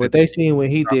 Okay, but they seen what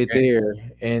he did there,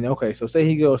 and okay, so say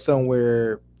he goes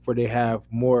somewhere where they have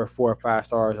more 4 or 5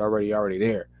 stars already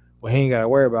there. Well, he ain't got to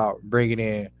worry about bringing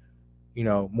in,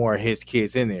 more of his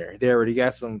kids in there. They already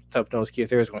got some tough-nosed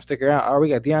kids there that's going to stick around. Oh, we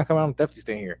got Deion coming out, I'm definitely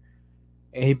staying here.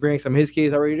 And he brings some of his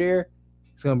kids already there.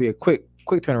 It's going to be a quick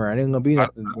turnaround. It ain't going to be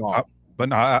nothing long. But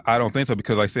no, I don't think so,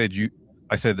 because I said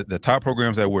that the top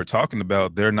programs that we're talking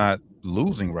about, they're not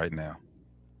losing right now.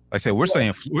 Like I said, we're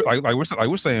saying we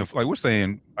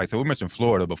mentioned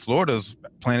Florida, but Florida's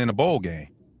playing in a bowl game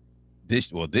this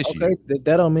year. That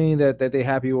don't mean that they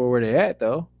happy with where they're at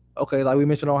though. Okay, like we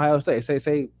mentioned Ohio State.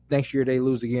 Say next year they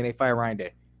lose again, they fight Ryan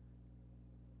Day.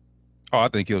 Oh, I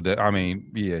think he'll. Tell me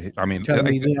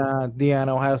Deion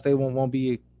Ohio State won't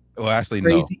be. Well, actually,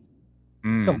 crazy?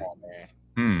 No. Come on,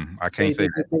 man. I can't say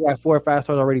they got 4 or 5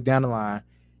 stars already down the line.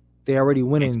 They already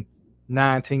winning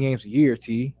 9-10 games a year.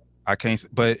 I can't.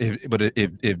 But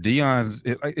if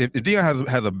Deion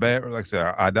has a bad, like I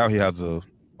said, I doubt he has a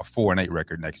 4-8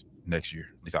 record next year.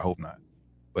 At least I hope not.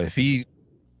 But if he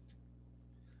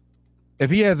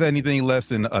has anything less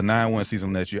than a 9-1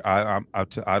 season next year, I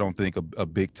don't think a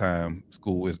big time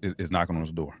school is knocking on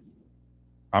his door.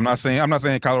 I'm not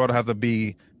saying Colorado has to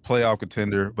be playoff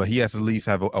contender, but he has to at least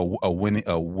have a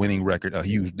winning record, a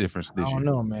huge difference this year. I don't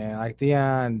know, man. Like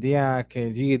Deion,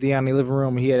 can you get Deion in the living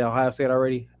room and he at Ohio State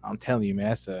already? I'm telling you, man,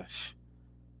 that's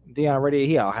Deion already.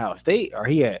 He at Ohio State, or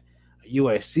he at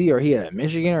USC, or he at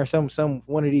Michigan, or some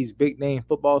one of these big name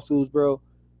football schools, bro.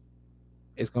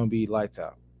 It's gonna be lights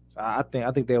out. So I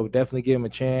think they will definitely give him a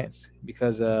chance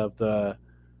because of the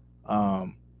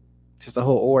just the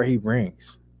whole aura he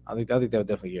brings. I think they'll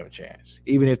definitely give him a chance,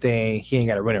 even if he ain't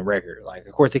got a winning record. Like,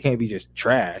 of course, it can't be just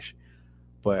trash,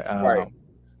 but right.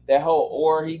 That whole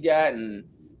aura he got, and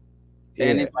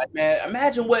it's like, man,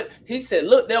 imagine what he said.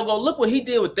 Look what he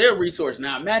did with their resources.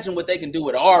 Now, imagine what they can do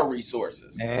with our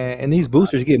resources. And these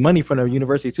boosters get money from the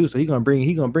university too, so he gonna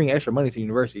bring extra money to the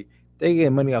university. They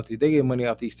get money off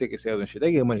these ticket sales and shit.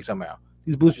 They get money somehow.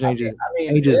 These boosters ain't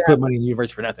just put money in the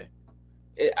university for nothing.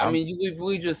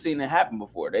 We just seen it happen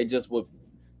before. They just would.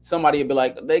 Somebody would be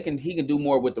like, he can do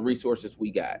more with the resources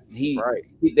we got.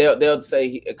 They'll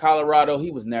say Colorado, he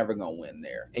was never gonna win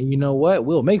there. And you know what?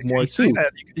 We'll make more too.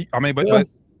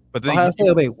 But then Ohio State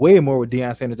will make way more with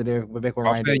Deion Sanders than they would make with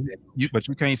Ryan Day. But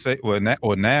you can't say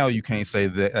now you can't say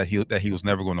that he was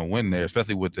never going to win there,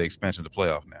 especially with the expansion of the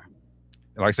playoff now.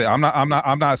 Like I said,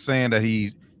 I'm not saying that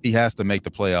he has to make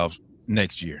the playoffs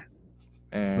next year.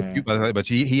 But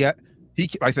he like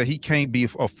I said, he can't be a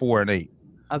 4-8.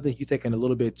 I think you're taking a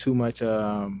little bit too much.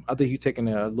 I think you're taking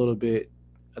a little bit.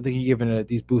 I think you're giving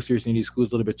these boosters and these schools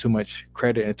a little bit too much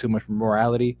credit and too much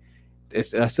morality. It's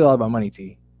still all about money,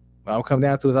 T. When I'll come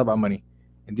down to it, it's all about money.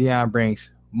 And Deion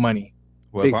brings money,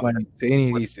 big money to any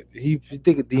of these. If you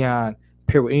think of Deion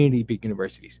paired with any of these big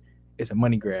universities, it's a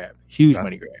money grab, huge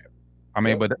money grab. I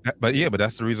mean, but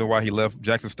that's the reason why he left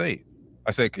Jackson State.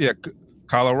 I said, yeah,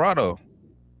 Colorado.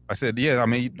 I said, yeah. I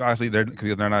mean, obviously they're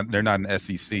not in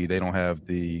SEC. They don't have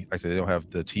they don't have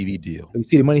the TV deal. You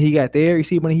see the money he got there. You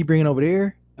see the money he bringing over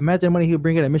there. Imagine the money he'll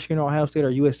bring at Michigan, or Ohio State,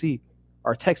 or USC,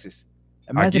 or Texas.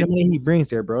 Imagine the money he brings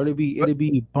there, bro. It'd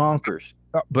be bonkers.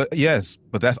 But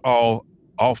that's all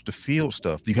off the field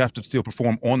stuff. You have to still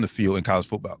perform on the field in college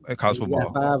football. You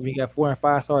got 4 and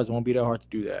 5 stars. It won't be that hard to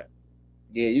do that.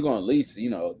 Yeah, you're gonna at least,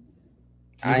 you're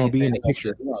gonna be in the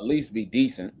picture. You're gonna at least be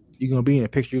decent. You're gonna be in the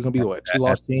picture. You're gonna be what,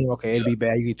 2-loss team? Okay, it'll be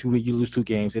bad. You lose 2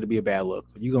 games. It'll be a bad look.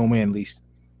 You're gonna win at least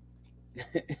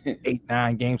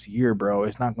 8-9 games a year, bro.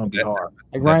 It's not gonna be hard.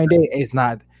 Like Ryan Day is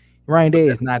not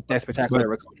that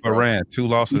spectacular. But Rand, 2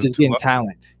 losses. He's just getting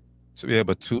talent. So yeah,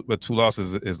 but two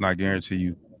losses is not guarantee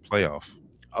you playoff.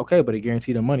 Okay, but it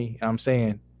guaranteed the money. And I'm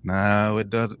saying no, it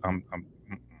doesn't.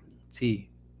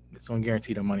 It's gonna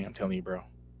guarantee the money. I'm telling you, bro.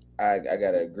 I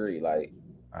gotta agree. Like,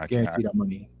 guarantee the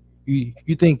money. You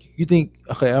think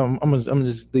okay? I'm gonna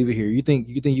just leave it here. You think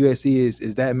USC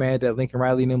is that mad that Lincoln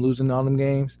Riley and them losing all them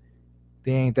games?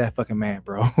 They ain't that fucking mad,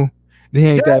 bro.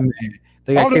 They ain't that mad.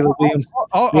 They got Caleb Williams.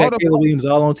 Caleb Williams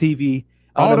all on TV.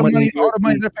 All the money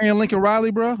they're paying Lincoln Riley,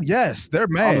 bro. Yes, they're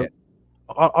mad.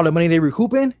 All the money they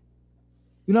recouping.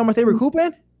 You know how much they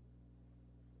recouping?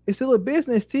 It's still a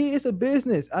business, T. It's a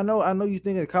business. I know you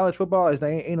think of college football is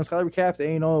they ain't no salary caps. They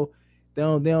ain't no. They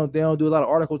don't do a lot of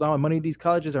articles on how much money these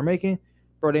colleges are making.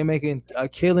 Bro, they're making a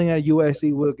killing at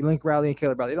USC with Lincoln Riley and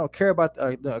Caleb Riley. They don't care about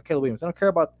Caleb Williams.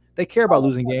 They care about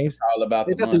losing games. All about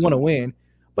they definitely want to win,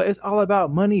 but it's all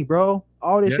about money, bro.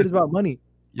 All this shit is about money.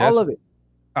 Yes. All of it.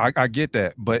 I get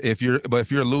that, but if you're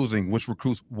losing, what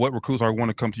recruits are going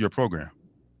to come to your program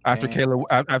after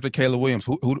Caleb Williams?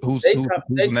 Who's the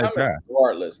next guy?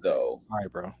 Regardless, though. All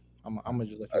right, bro. I'm gonna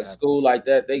just look at a school like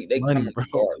that. They money, come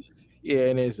regardless. Yeah,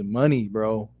 and it's money,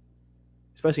 bro.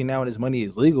 Especially now when this money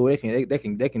is legal, they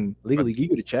can legally give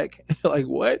you the check. Like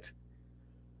what?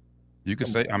 You could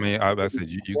say. I mean, I said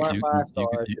you get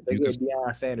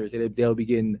Deion Sanders, they'll be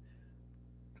getting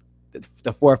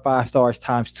the 4 or 5 stars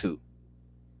times 2.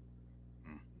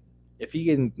 If you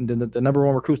getting the number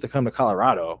 1 recruits to come to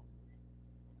Colorado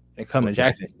and come to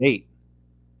Jackson State.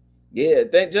 Yeah,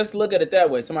 just look at it that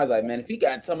way. Somebody's like, man, if he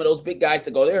got some of those big guys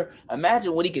to go there,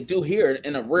 imagine what he could do here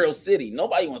in a real city.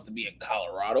 Nobody wants to be in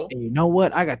Colorado. And you know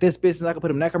what? I got this business. I can put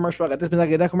him in that commercial. I got this business. I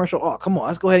can get that commercial. Oh, come on.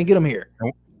 Let's go ahead and get him here.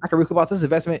 I can recoup out this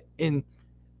investment in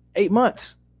 8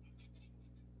 months.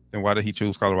 Then why did he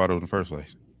choose Colorado in the first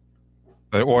place?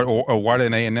 Or why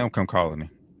didn't A&M come calling him?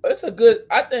 It's a good.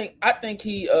 I think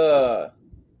he.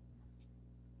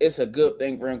 It's a good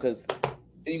thing for him because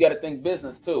you got to think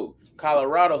business too.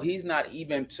 Colorado, he's not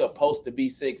even supposed to be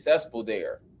successful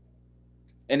there.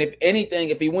 And if anything,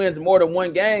 if he wins more than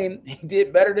 1 game, he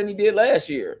did better than he did last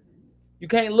year. You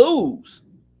can't lose.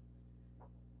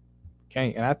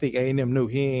 And I think A&M knew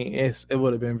he ain't. It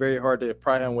would have been very hard to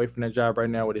pry him away from that job right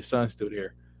now with his son still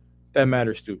there. That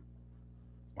matters too.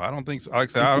 Well, I don't think so. Like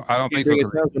I said, I don't think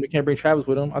so. When they can't bring Travis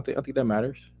with him, I think that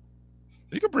matters.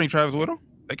 You can bring Travis with him.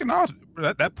 They can all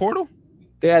that portal.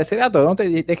 They gotta say that though, don't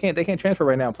they? They can't transfer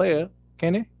right now and play it,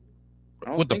 can they?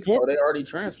 I don't think so. They already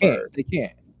transferred. They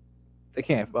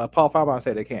can't. Paul Feinbaum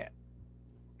said they can't.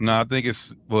 No, I think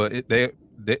it's they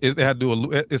had to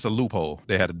do it's a loophole.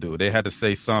 They had to do it. They had to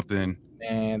say something.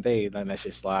 Man, they let that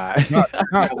shit slide.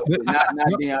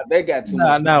 They got too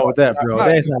much. Not with that, bro.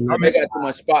 They got too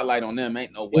much spotlight on them.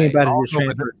 Ain't no way. Anybody just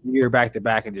transfer year back to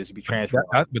back and just be transferred.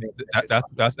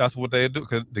 That's what they do.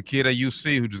 Because the kid at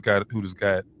UC who just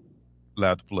got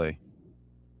allowed to play,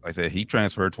 like I said, he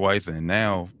transferred twice and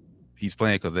now he's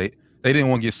playing because they didn't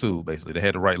want to get sued. Basically, they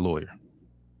had the right lawyer.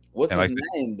 What's his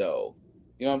name though?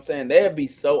 You know what I'm saying? They'd be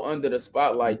so under the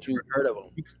spotlight. You heard of them?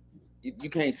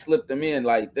 You can't slip them in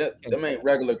like that. Them ain't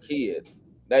regular kids.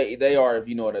 They are, if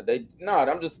you know that.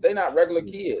 They're not regular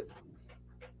kids.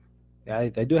 Yeah,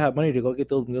 they do have money to go get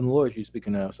those lawyers you're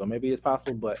speaking of, so maybe it's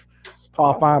possible. But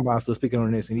Paul Feinbaum was speaking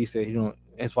on this, and he said he don't.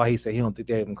 That's why he said he don't think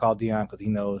they even call Deion because he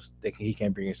knows he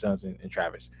can't bring his sons and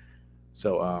Travis.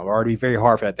 So already very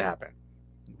hard for that to happen.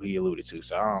 He alluded to.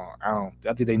 So I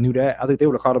think they knew that. I think they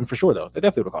would have called him for sure though. They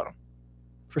definitely would have called him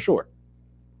for sure.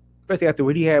 Especially after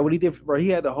what he did, bro. He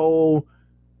had the whole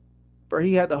bro.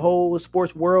 He had the whole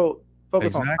sports world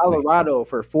focused on Colorado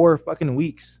for 4 fucking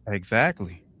weeks.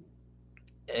 Exactly.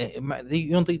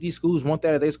 You don't think these schools want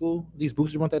that at their school? These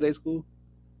boosters want that at their school?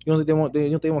 You don't think they want? You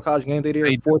don't think they want college game day there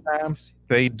 4 times?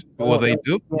 They do. They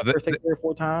take there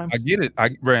 4 times. I get it.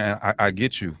 I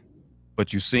get you,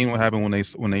 but you seen what happened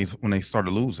when they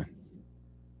started losing.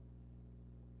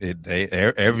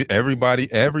 Everybody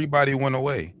went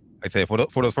away. I said for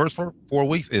the first 4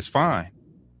 weeks, it's fine,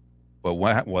 but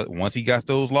once he got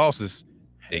those losses,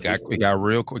 it got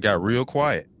real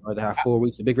quiet. Or they have 4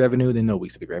 weeks of big revenue, then no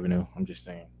weeks of big revenue. I'm just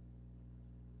saying.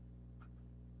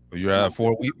 You have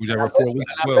 4 weeks. We have 4 weeks.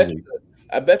 12 weeks.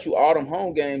 I bet you all them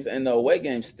home games and the away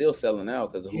games still selling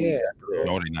out because of who you got there.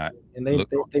 No, they're not. And they're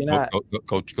not.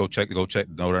 Go check.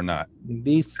 No, they're not.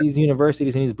 These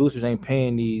universities and these boosters ain't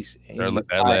paying these. That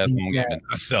last home game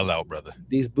is a sellout, brother.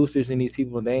 These boosters and these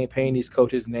people, they ain't paying these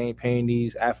coaches and they ain't paying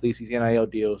these athletes these NIL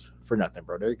deals for nothing,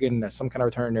 bro. They're getting some kind of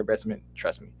return on their investment.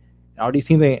 Trust me. All these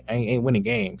teams ain't winning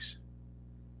games.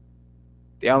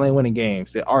 They all ain't winning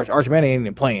games. The Arch Man ain't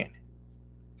even playing.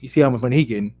 You see how much money he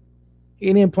getting? He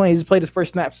ain't even playing. He just played his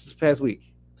first snaps this past week.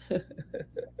 You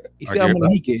see how much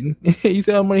money he getting? You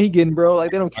see how much money he getting, bro?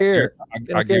 Like they don't care.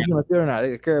 They don't care if he's gonna fit or not.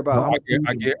 They care about how much.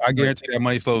 I guarantee that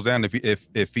money slows down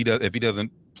if he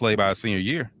doesn't play by a senior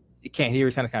year. He can't. He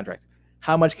signed a contract.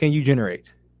 How much can you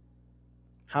generate?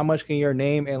 How much can your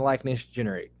name and likeness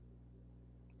generate?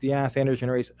 Deion Sanders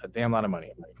generates a damn lot of money.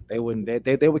 They wouldn't.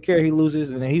 They would care if he loses,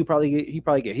 and then he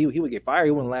would get fired.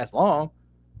 He wouldn't last long.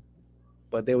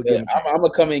 But they would give him a chance. I'm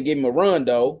gonna come in and give him a run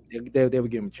though. They would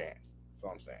give him a chance. That's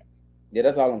all I'm saying. Yeah,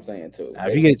 that's all I'm saying too. Now,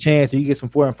 if you get a chance and you get some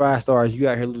 4 and 5 stars, you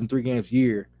out here losing 3 games a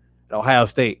year at Ohio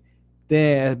State,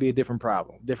 then that'd be a different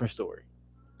problem, different story.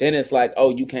 Then it's like, oh,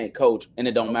 you can't coach, and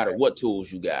it don't matter what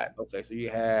tools you got. Okay, so you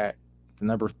had the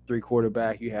number 3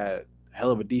 quarterback, you had a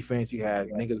hell of a defense, you had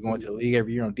niggas going to the league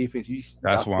every year on defense.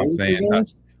 That's what I'm saying.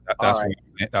 That's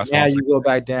now you go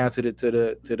back down to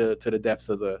the depths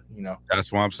of the, you know.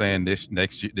 That's what I'm saying. This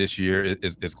year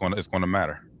it's going to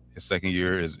matter. His second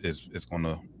year is going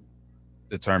to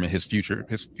determine his future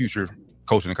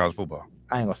coaching in college football.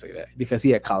 I ain't gonna say that because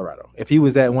he at Colorado. If he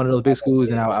was at one of those big schools,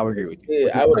 then I would agree with you.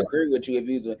 Yeah, I would agree with you if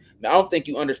he was. I don't think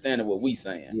you understand what we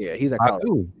saying. Yeah, he's at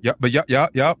Colorado. Yeah, but y'all.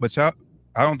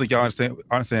 I don't think y'all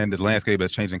understand the landscape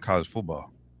that's changing college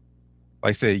football. Like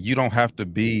I said, you don't have to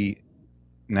be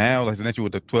now. Like I mentioned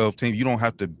with the 12 teams, you don't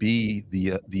have to be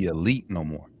the elite no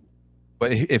more.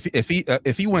 But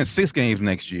if he wins 6 games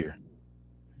next year,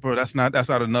 bro, that's not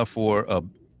enough for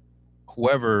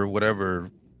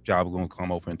whatever job is going to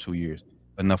come open in 2 years.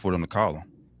 Enough for them to call him.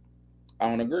 I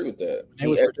don't agree with that. I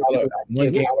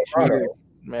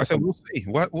said we'll see.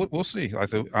 We'll see. I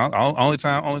said only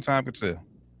time could tell.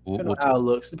 Depending on how it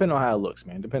looks. Depending on how it looks,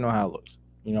 man. Depending on how it looks.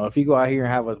 You know, if you go out here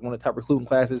and have one of the top recruiting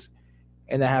classes,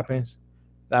 and that happens,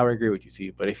 then I would agree with you, T.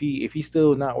 But if he's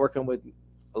still not working with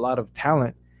a lot of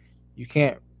talent, you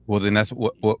can't. Well, then that's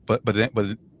what. But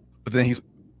then he's.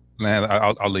 Man,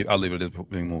 I'll leave it at this.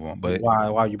 We move on. But why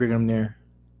are you bringing him there?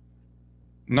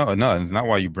 No, it's not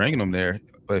why you bringing them there.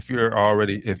 But if you're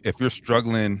already, if you're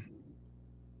struggling,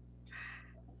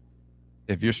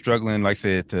 like I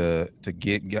said, to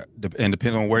get, and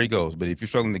depending on where he goes, but if you're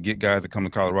struggling to get guys to come to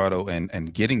Colorado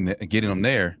and getting them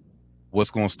there,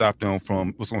 what's going to stop them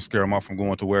from? What's going to scare them off from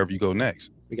going to wherever you go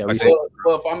next? Well,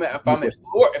 if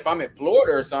I'm at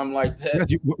Florida or something like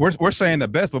that, we're saying the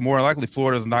best, but more likely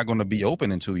Florida's not going to be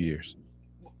open in 2 years.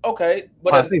 Okay,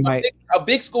 but a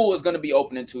big school is going to be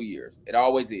open in 2 years. It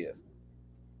always is,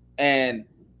 and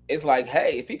it's like,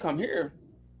 hey, if he come here,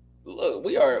 look,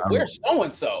 we're so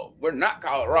and so. We're not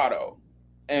Colorado,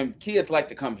 and kids like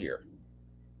to come here,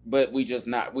 but we just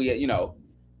not.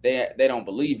 They don't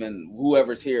believe in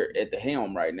whoever's here at the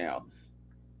helm right now.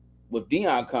 With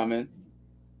Deion coming,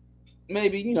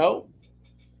 maybe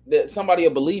that somebody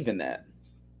will believe in that,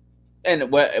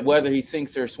 and whether he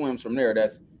sinks or swims from there,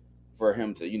 that's for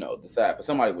him to decide. But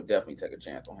somebody would definitely take a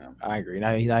chance on him. I agree.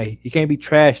 Now he can't be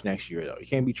trash next year though. He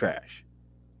can't be trash.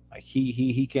 Like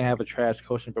he can't have a trash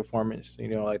coaching performance.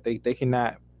 Like they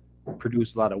cannot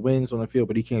produce a lot of wins on the field,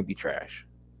 but he can't be trash.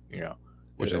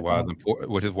 Which is why it's important.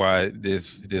 Which is why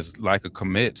this lack of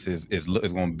commits is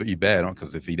going to be bad on,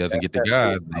 because if he doesn't get the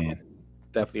guys, then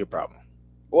definitely a problem.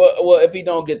 Well, if he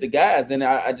don't get the guys, then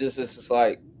it's just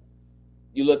like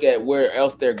you look at where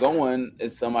else they're going.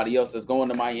 Is somebody else that's going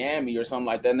to Miami or something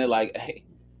like that, and they're like, hey.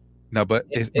 No, but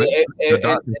it's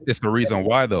the reason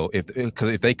why though.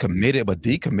 Because if they committed but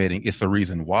decommitting, it's the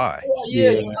reason why. Well,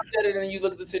 yeah, you look at it and you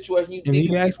look at the situation.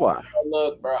 You ask why.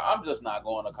 Look, bro, I'm just not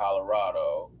going to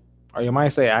Colorado. Or you might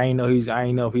say, I ain't know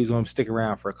if he's going to stick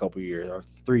around for a couple of years or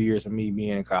 3 years of me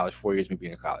being in college, 4 years of me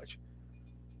being in college.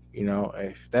 You know,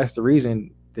 if that's the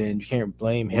reason, then you can't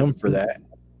blame him for that.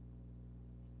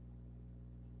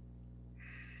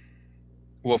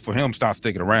 Well, for him not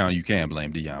sticking around, you can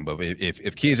blame Deion. But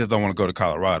if kids just don't want to go to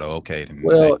Colorado, okay. Then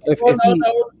well,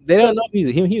 they don't know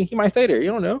he might stay there.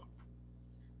 You don't know.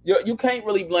 You can't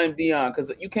really blame Deion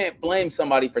because you can't blame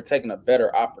somebody for taking a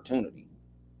better opportunity.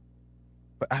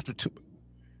 But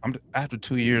after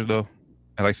 2 years though,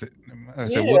 and like I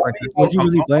said, would you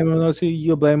really blame him though? Too,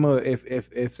 you'll blame him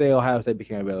if say Ohio State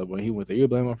became available and he went there. You'll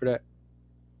blame him for that.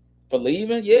 For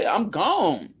leaving, yeah, I'm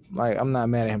gone. Like I'm not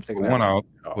mad at him taking one out.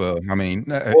 Well, I mean,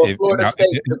 if Florida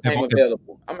State became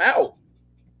available, I'm out.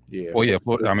 Yeah. Well, yeah.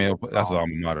 I mean, that's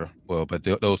alma mater. Well, but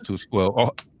those two.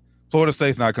 Well, Florida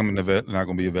State's not going to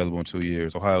be available in 2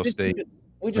 years. Ohio State.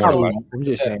 We just don't. I'm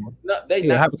just saying. No, they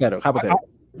hypothetical.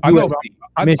 I know,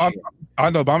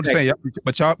 but I'm just saying.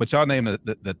 But y'all name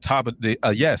the top of the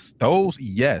yes. Those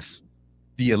yes,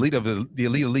 the elite of the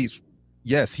elite elites.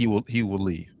 Yes, he will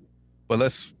leave. But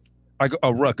let's like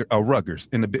a Rutgers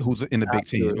who's in the Big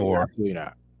Ten or absolutely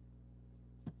not.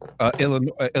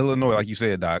 Illinois, like you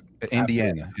said, Doc.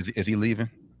 Indiana is he leaving?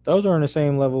 Those are on the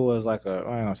same level as I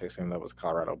don't say same level as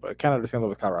Colorado, but kind of the same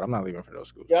level as Colorado. I'm not leaving for those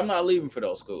schools. Yeah, I'm not leaving for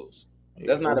those schools.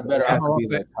 That's not a better option.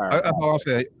 That's all I'm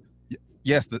saying.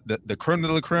 Yes, the creme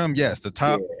de la creme. Yes, the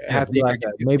top. Yeah, it has to be like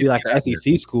maybe like an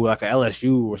SEC school, like an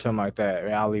LSU or something like that. I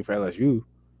mean, I'll leave for LSU.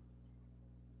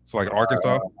 So like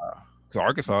Arkansas. So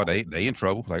Arkansas, they in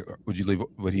trouble. Like, would you leave?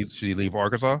 Should he leave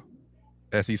Arkansas?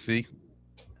 SEC.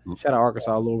 Shout out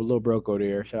Arkansas, little Broco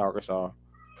there. Shout out Arkansas.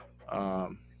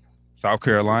 South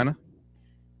Carolina.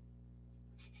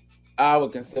 I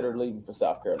would consider leaving for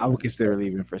South Carolina. I would consider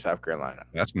leaving for South Carolina.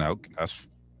 I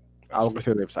would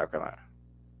consider leaving for South Carolina.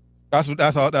 That's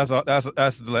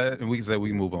the we can say we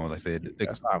can move on. Like I said,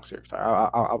 that's not serious.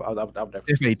 I'll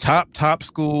if a top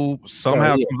school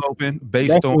somehow comes open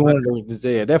based definitely on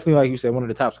definitely like you said, one of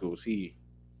the top schools.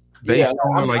 Based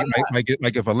on like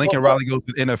if a Lincoln Riley goes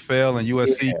to the NFL and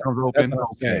USC comes open,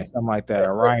 okay, something like that.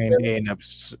 Or Ryan Day end up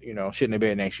shitting the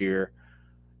bed next year.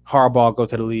 Harbaugh go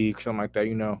to the league, something like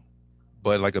that.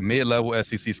 But like a mid-level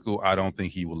SEC school, I don't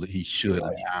think he should.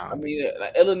 I mean,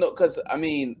 like Illinois, because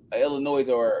Illinois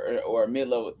or a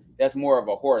mid-level, that's more of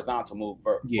a horizontal move.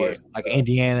 Like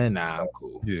Indiana, nah, I'm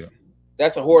cool. Yeah,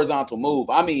 that's a horizontal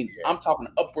move. I mean, I'm talking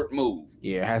upward move.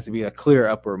 Yeah, it has to be a clear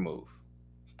upward move.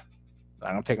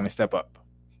 Like I'm taking a step up.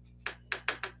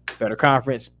 Better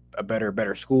conference, a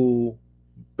better school,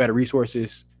 better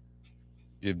resources.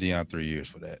 Give Deion 3 years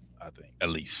for that, I think, at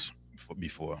least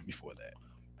before that.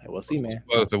 We'll see, man.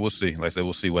 Well, so we'll see. Like I said,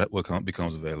 we'll see what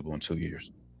becomes available in 2 years.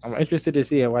 I'm interested to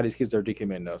see why these kids are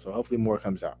decommitting though. So hopefully more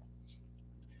comes out.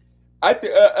 I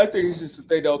think it's just that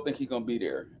they don't think he's gonna be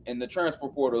there, and the transfer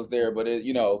portal's there, but they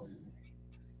don't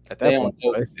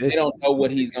know what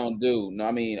he's gonna do. No,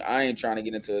 I mean, I ain't trying to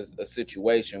get into a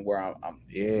situation where I'm.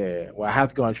 Yeah, well, I have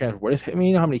to go on transfer portal. I mean,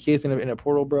 you know how many kids in the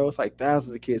portal, bro? It's like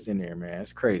thousands of kids in there, man.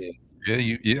 It's crazy. Yeah,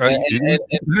 you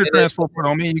transfer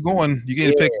portal don't mean you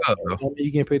getting picked up. Though.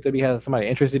 You getting picked up. You have somebody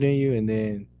interested in you, and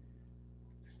then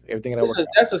everything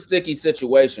that's a sticky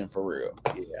situation for real.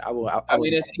 Yeah, I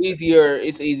mean, it's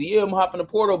easier. I'm hopping the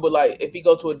portal, but like if you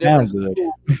go to a different school,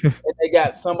 and they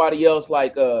got somebody else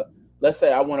like let's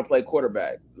say I want to play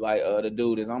quarterback, like the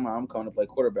dude is I'm coming to play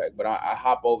quarterback, but I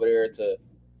hop over there to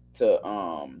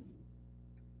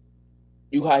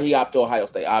he hopped to Ohio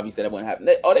State. Obviously, that wouldn't happen.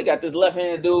 They got this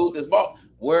left-handed dude, this ball.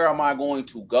 Where am I going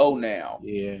to go now?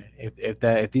 Yeah,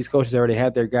 if these coaches already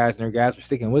had their guys and their guys are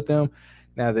sticking with them.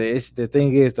 Now the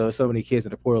thing is though, so many kids in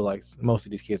the portal, like most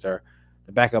of these kids are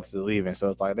the backups to leaving, so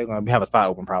it's like they're gonna have a spot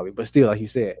open probably. But still, like you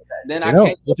said, then I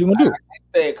can't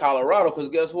stay at Colorado because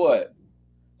guess what?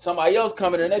 Somebody else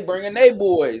coming and they bringing their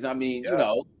boys. I mean,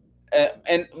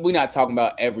 and we're not talking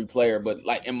about every player, but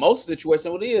like in most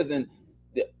situations, what it is, and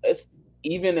it's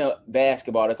even a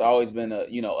basketball. It's always been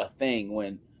a thing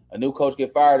when a new coach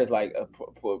get fired. It's like a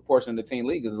portion of the team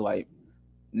league is like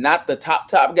not the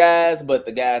top guys, but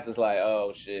the guys that's like,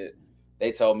 oh shit,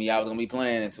 they told me I was gonna be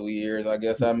playing in 2 years. I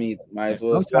guess I might as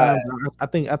well. Sometimes I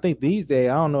think these days,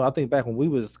 I don't know. I think back when we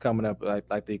was coming up,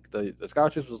 like the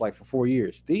scholarships was like for 4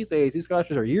 years. These days, these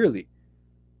scholarships are yearly.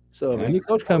 So if a new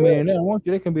coach come in and they don't want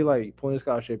you, they can be like pulling a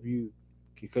scholarship.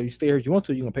 Because you stay here if you want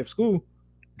to, you're gonna pay for school.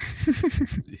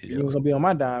 You ain't gonna be on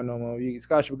my dime no more. Your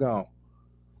scholarship gone.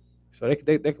 So they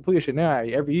can pull your shit now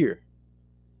every year.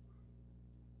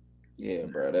 Yeah,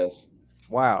 bro, that's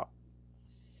wild.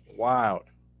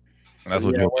 And that's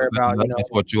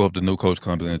what you hope the new coach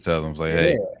comes in and tells them, like,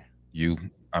 hey, you're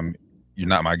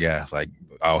not my guy. Like,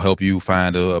 I'll help you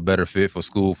find a better fit for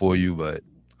school for you. But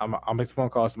I'll make some phone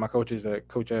calls to my coaches that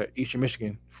coach at Eastern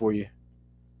Michigan for you.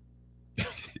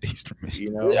 Eastern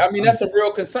Michigan. You know, I mean, that's a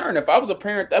real concern. If I was a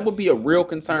parent, that would be a real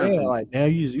concern. Yeah, for me. like now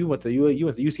you went to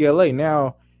UCLA.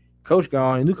 Now coach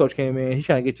gone, new coach came in. He's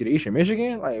trying to get you to Eastern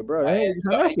Michigan. Like, bro,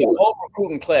 your whole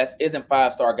recruiting class isn't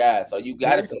 5-star guys, so you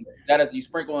got you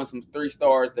sprinkle in some 3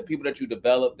 stars. The people that you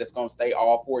develop that's gonna stay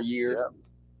all 4 years. Yeah.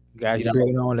 Guys, you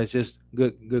bring on that's just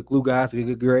good glue guys,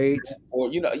 good grades,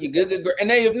 or you good, and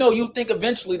you think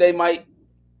eventually they might,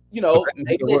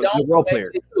 maybe they don't. Role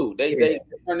players. They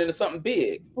turn into something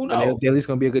big. Who knows? They're at least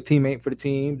gonna be a good teammate for the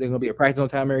team. They're gonna be at practice on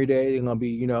time every day. They're gonna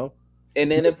be,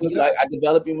 And then if I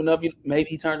develop him enough, maybe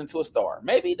he turns into a star.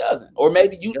 Maybe he doesn't, or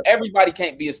maybe everybody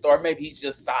can't be a star. Maybe he's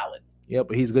just solid. Yeah,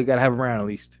 but he's a good guy to have around at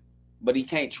least. But he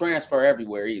can't transfer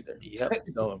everywhere either. Yep.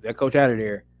 So if that coach out of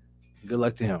there, good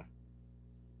luck to him.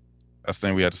 That's the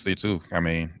thing we have to see too. I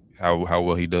mean, how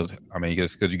well he does. I mean,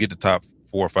 because you get the top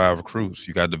 4 or 5 recruits,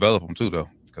 you got to develop them too, though.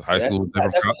 Because high school.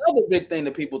 That's another big thing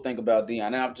that people think about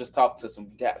Deion. Now I've just talked to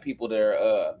some people that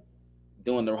are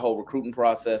doing the whole recruiting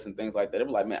process and things like that. They're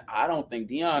like, man, I don't think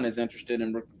Deion is interested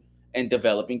in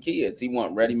developing kids. He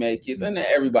wants ready-made kids, and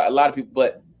a lot of people.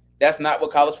 But that's not what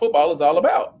college football is all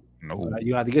about. No,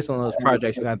 you have to get some of those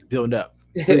projects. You have to build up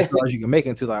as far as you can make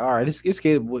into all right. This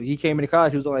kid, he came into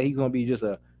college. He was like he's gonna be just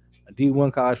a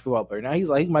D1 college football player. Now he's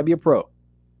like he might be a pro.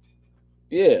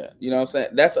 Yeah, you know what I'm saying?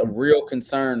 That's a real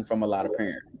concern from a lot of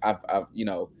parents. I've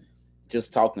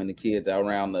just talking to kids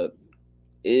around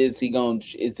does he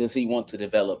want to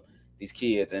develop these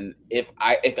kids? And if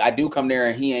I do come there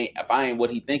and if I ain't what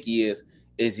he think he is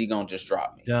he gonna just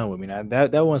drop me? Done with me. Now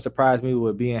that one surprised me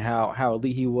with being how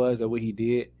elite he was at what he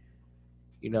did.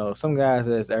 Some guys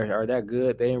that are that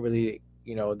good, they ain't really,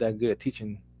 that good at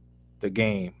teaching the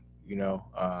game,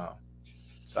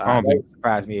 So it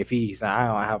surprised me if he's not.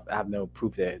 I have no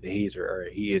proof that he's or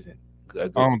he isn't. I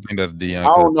don't think that's Deion.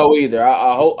 I don't know either.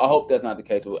 I hope that's not the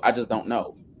case. I just don't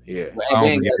know. Yeah.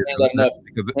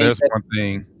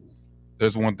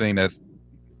 There's one thing that's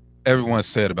everyone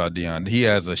said about Deion. He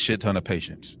has a shit ton of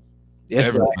patience. Yes,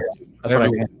 everyone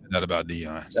said that about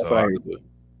Deion.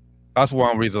 That's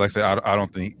one reason. Like I said, I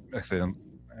don't think. Like I said,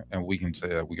 and we can say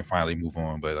that we can finally move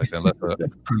on. But like I said, let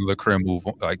the creme move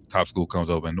on, like top school comes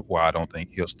over, and why I don't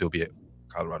think he'll still be at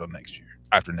Colorado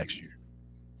after next year.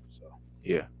 So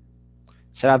yeah.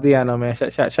 Shout out to Deion, man.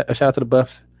 Shout out to the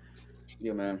Buffs.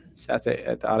 Yeah, man. Shout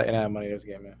out to all the NIL money this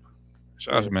game, man.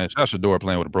 Shout out to Shador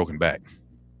playing with a broken back.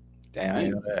 Damn, I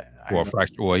didn't know that. Or a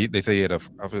fracture. Well, they say he had a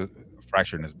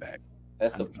fracture in his back.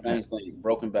 That's a strange thing.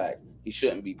 Broken back. He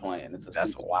shouldn't be playing.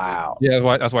 That's wow. Yeah,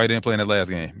 that's why he didn't play in that last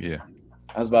game. Yeah.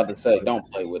 I was about to say, don't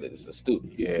play with it. It's a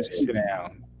stupid. Yeah, sit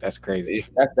down. That's crazy.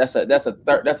 That's a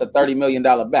 $30 million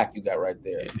back you got right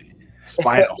there.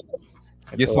 Spinal.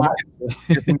 Get some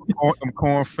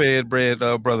corn-fed bread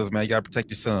brothers, man. You gotta protect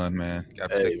your son, man. You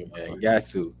got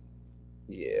to.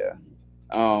 Yeah.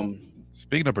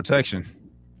 Speaking of protection,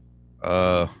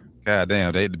 god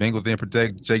damn, the Bengals didn't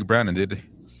protect Jake Browning, did they?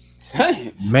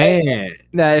 Man,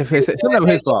 nah, it's not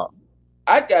his fault.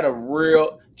 I got a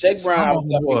real Jake Brown.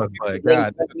 Was like,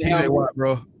 God, TJ Watt,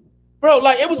 bro.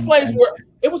 Like it was plays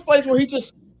where he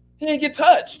didn't get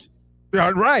touched.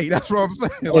 Yeah, right. That's what I'm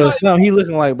saying. Yeah, he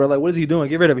looking like, bro, like, what is he doing?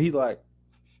 Get rid of it. He's like,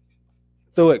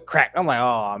 throw it, crack. I'm like,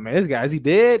 oh man, this guy, is he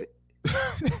dead?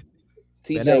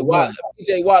 TJ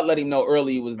Watt let him know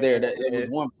early he was there. That it was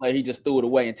one play, he just threw it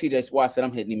away, and TJ Watt said,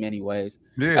 "I'm hitting him anyways."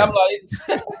 Yeah. I'm like,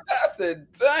 I said,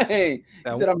 "Dang!" He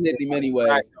said, "I'm hitting him anyways."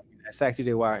 That sack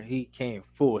TJ Watt, he came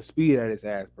full speed at his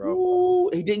ass, bro. Ooh,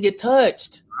 he didn't get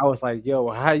touched. I was like, "Yo,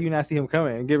 how do you not see him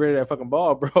coming and get rid of that fucking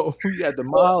ball, bro? You got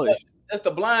demolished." That's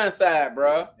the blind side,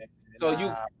 bro. So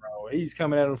bro, he's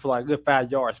coming at him for like a good 5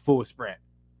 yards, full sprint.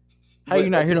 How you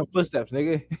not hear them footsteps,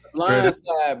 nigga? Blind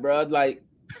side, bro. Like,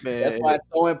 man, that's why it's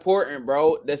so important,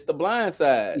 bro. That's the blind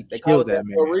side. They call it that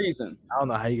for a reason. I don't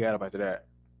know how you got up after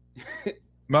that.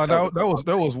 No,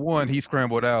 that was one he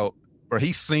scrambled out, or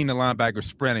he seen the linebacker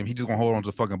sprint him. He just gonna hold on to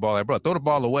the fucking ball. Like, bro, throw the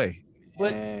ball away.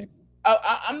 But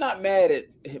I'm not mad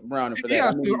at Browning for that.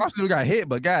 Yeah, I still got hit,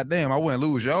 but goddamn, I wouldn't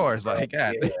lose yards. Like,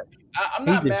 God. Yeah. I'm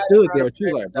not mad. Stood there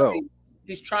too, like, bro.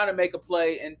 He's trying to make a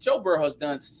play, and Joe Burrow has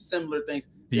done similar things.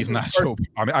 He's not Joe.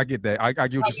 I mean, I get that. I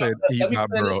get what you said. He's not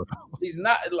Burrow. He's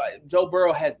not like Joe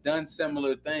Burrow has done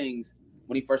similar things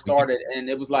when he first started, and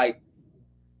it was like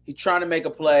he's trying to make a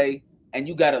play, and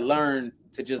you got to learn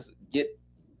to just get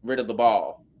rid of the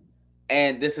ball.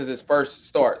 And this is his first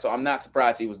start, so I'm not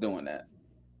surprised he was doing that.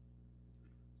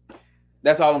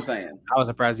 That's all I'm saying. I was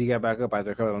surprised he got back up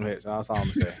after Colin hit, so that's all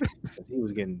I'm saying. He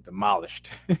was getting demolished.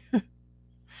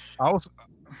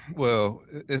 Well,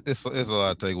 it's a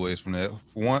lot of takeaways from that.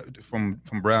 For one, from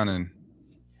Browning,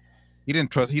 he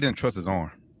didn't trust his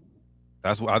arm.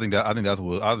 That's what I think.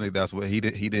 That's what he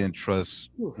did. He didn't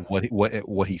trust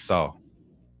what he saw,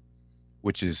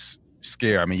 which is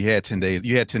scary. I mean, you had 10 days.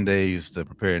 You had 10 days to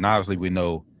prepare, and obviously we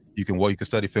know you can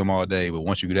study film all day, but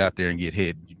once you get out there and get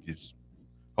hit, it's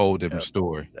a whole different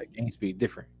story. That game speed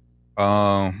different.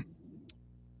 But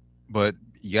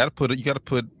you got to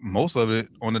put most of it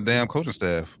on the damn coaching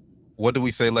staff. What did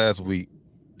we say last week?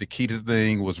 The key to the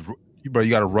thing was, bro, you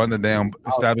got to run the damn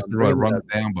the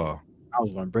damn ball. I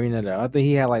was going to bring that up. I think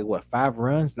he had 5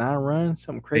 runs, 9 runs,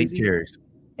 something crazy.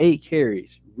 8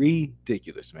 carries.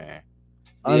 Ridiculous, man.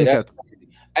 Yeah, that's crazy.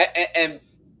 And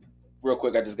real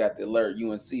quick, I just got the alert.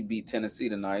 UNC beat Tennessee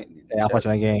tonight. Yeah, I was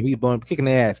watching that game. We kicking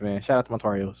their ass, man. Shout out to my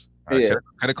Tar Heels. Yeah,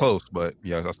 kind of close, but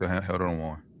yeah, I still held on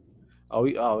one.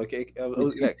 Okay.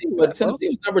 But Tennessee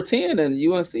was number 10 and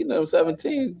UNC number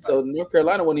 17. So North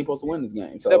Carolina wasn't even supposed to win this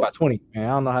game. So about 20, man. I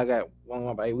don't know how I got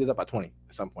 1 by 8. We was up by 20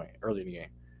 at some point early in the game.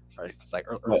 Right, it's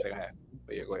early second half.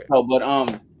 But yeah, go ahead. No, but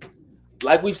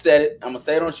like we've said it, I'm gonna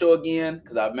say it on the show again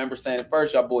because I remember saying it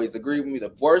first. Y'all boys agree with me.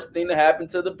 The worst thing that happened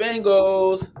to the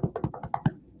Bengals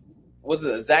was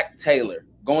Zach Taylor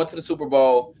going to the Super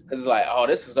Bowl because it's like, oh,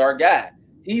 this is our guy.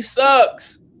 He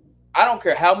sucks. I don't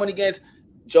care how many games.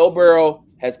 Joe Burrow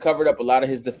has covered up a lot of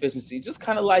his deficiencies, just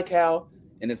kind of like how,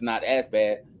 and it's not as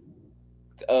bad.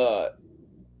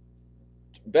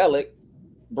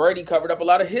 Brady covered up a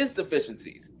lot of his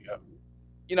deficiencies. Yeah.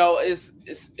 You know, it's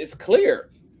clear.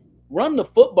 Run the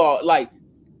football. Like,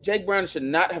 Jake Brown should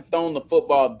not have thrown the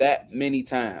football that many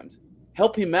times.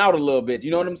 Help him out a little bit.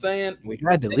 You know what I'm saying? We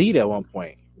had to lead at one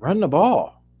point. Run the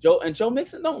ball. Joe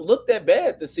Mixon don't look that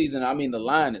bad this season. I mean, the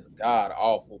line is god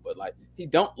awful, but he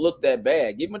don't look that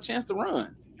bad. Give him a chance to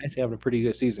run. Actually having a pretty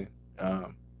good season.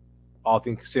 All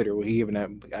things considered, what he even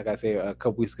that, like I said a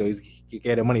couple weeks ago, he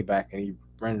got the money back and he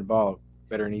ran the ball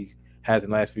better than he has in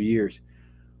the last few years.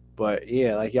 But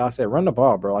yeah, like y'all said, run the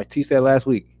ball, bro. Like T said last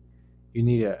week, you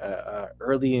need a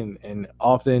early and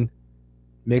often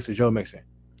mix of Joe Mixon.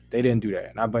 They didn't do that,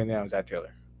 and I blame that on Zach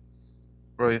Taylor.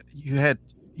 Bro, you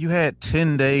had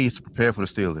 10 days to prepare for the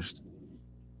Steelers,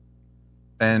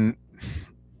 and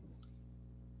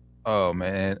oh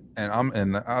man,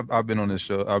 and I've been on this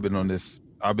show. I've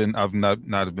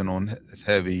not been on as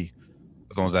heavy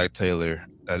as on Zach Taylor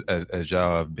as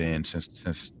y'all have been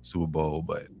since Super Bowl.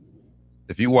 But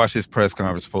if you watch his press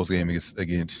conference post game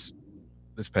against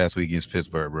this past week against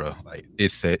Pittsburgh, bro,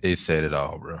 it said it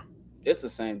all, bro. It's the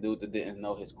same dude that didn't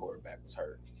know his quarterback was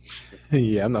hurt.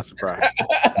 Yeah, I'm not surprised.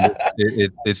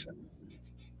 It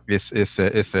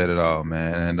said it all,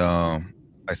 man. And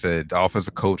I said the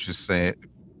offensive coach is saying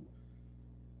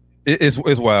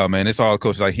it's wild, man. It's all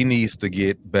coach. He needs to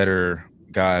get better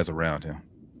guys around him.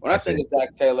 When I think of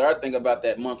Zach Taylor, I think about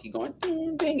that monkey going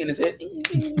ding ding in his head. Ding,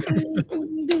 ding,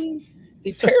 ding, ding.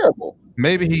 He's terrible.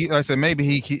 Maybe he can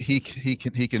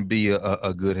be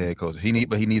a good head coach. He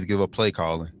needs to give up play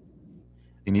calling.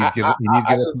 He needs to give up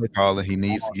play calling. He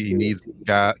needs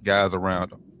guys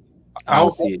around him. I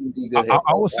would say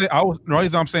the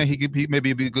reason I'm saying he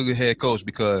maybe be a good head coach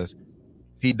because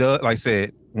he does, like I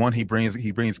said, one, he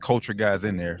brings culture guys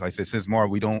in there. Like I said, since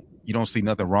Mark, you don't see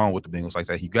nothing wrong with the Bengals. Like I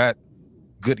said, he got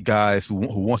good guys who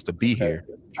wants to be here.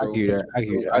 I hear that.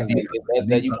 I think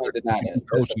that you can't deny that.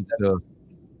 Coaches to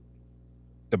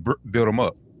build him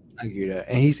up. I hear that,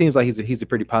 and he seems like he's a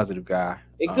pretty positive guy.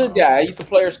 A good guy. He's a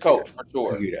player's coach for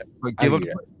sure. I hear that. But give up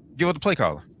the play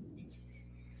caller.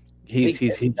 He's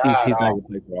not gonna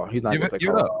play ball. He's not gonna play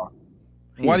ball.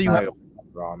 Why do you have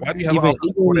even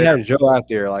when you have Joe out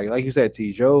there, like you said,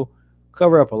 Joe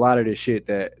cover up a lot of this shit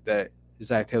that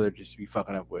Zach Taylor just be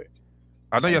fucking up with.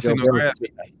 I know y'all seen the graph.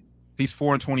 He's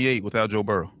 4-28 without Joe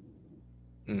Burrow.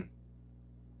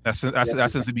 That's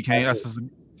since he became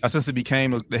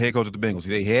the head coach of the Bengals.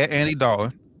 He had Andy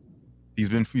Dalton. He's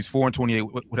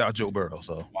 4-28 without Joe Burrow.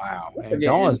 So wow, man.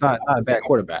 Dalton's not a bad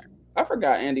quarterback. I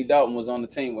forgot Andy Dalton was on the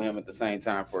team with him at the same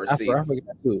time for a season. I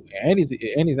forgot too.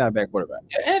 Andy's not a bad quarterback.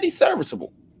 Yeah, Andy's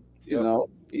serviceable. You know,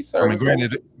 he's serviceable. I mean,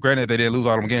 granted, they didn't lose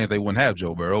all them games. They wouldn't have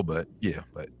Joe Burrow, but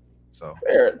so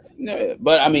fair. Yeah,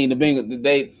 but I mean, the Bengals,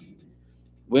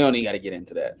 we don't even got to get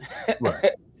into that.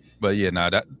 Right. But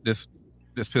yeah, this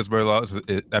Pittsburgh loss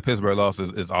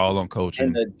is all on coaching.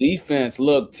 And the defense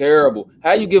looked terrible.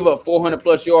 How you give up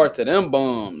 400+ yards to them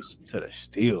bums? To the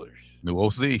Steelers. New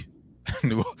OC.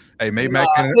 Maybe Matt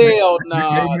Canada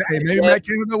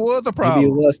was a problem. Maybe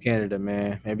it was Canada,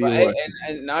 man. Maybe it was.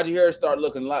 And Najee Harris started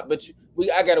looking a lot, but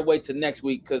I got to wait till next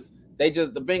week because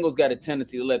the Bengals got a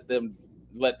tendency to let the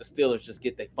Steelers just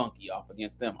get their funky off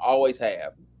against them. Always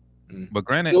have. But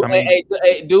granted, Dude, I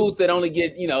mean, dudes that only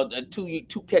get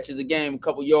two catches a game, a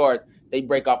couple yards, they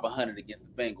break off 100 against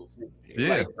the Bengals.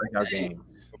 yeah, breakout game.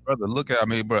 Brother, look at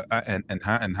bro, and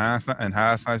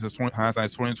hindsight's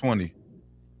 2020.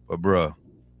 But bro,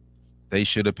 they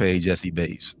should have paid Jesse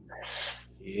Bates.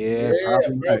 Yeah,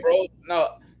 right. bro. No,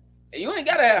 you ain't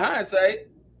gotta have hindsight.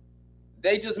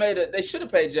 They just they should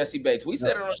have paid Jesse Bates. We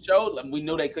said it on the show. We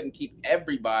knew they couldn't keep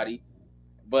everybody,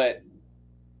 but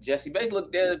Jesse Bates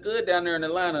looked good down there in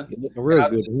Atlanta. He looking real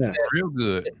good. Yeah. Real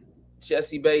good.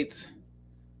 Jesse Bates.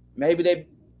 Maybe they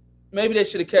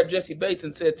should have kept Jesse Bates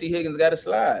and said T. Higgins got to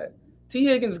slide. T.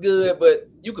 Higgins good, but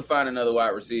you could find another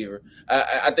wide receiver.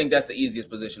 I think that's the easiest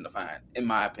position to find, in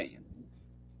my opinion.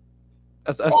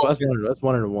 That's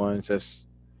one of the ones that's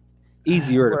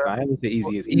easier to find. I would say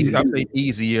easier. I say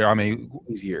easier. I mean,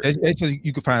 easier.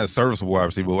 You could find a serviceable wide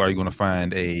receiver. Or are you going to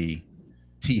find a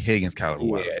T. Higgins caliber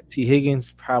wide receiver? T.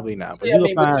 Higgins probably not, but you'll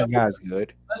find guys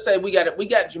good. Let's say we got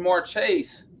Jamar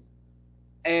Chase,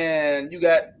 and you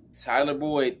got Tyler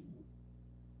Boyd.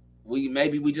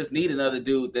 We just need another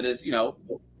dude that is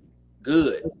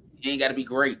good. He ain't got to be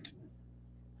great.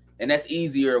 And that's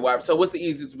easier. So what's the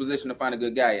easiest position to find a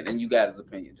good guy in? And you guys'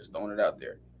 opinion, just throwing it out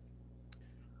there.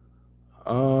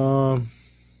 I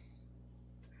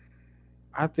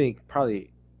think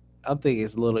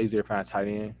it's a little easier to find a tight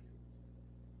end.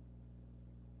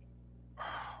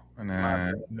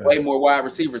 Way more wide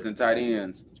receivers than tight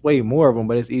ends. It's way more of them,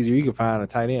 but it's easier. You can find a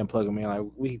tight end, plug them in. Like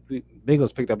we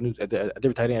Bengals picked up a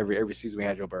different tight end every season. We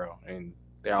had Joe Burrow, and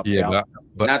they're out. Not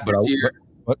this year.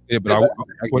 This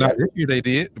year they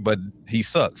did, but he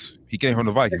sucks. He came from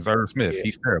the Vikings. Irv Smith.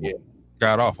 He's terrible. Yeah.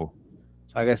 God awful.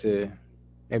 So I guess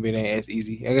maybe it ain't as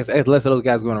easy. I guess there's less of those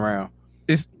guys going around.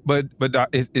 It's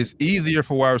easier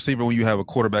for wide receiver when you have a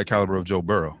quarterback caliber of Joe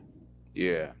Burrow.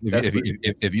 Yeah.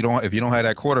 If you don't have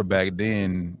that quarterback,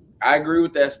 then I agree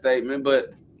with that statement,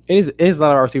 but it's a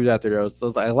lot of wide receivers out there though. So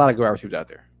it's like a lot of good wide receivers out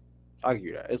there. I'll give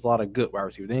you that. It's a lot of good wide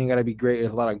receivers. They ain't gotta be great.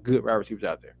 There's a lot of good wide receivers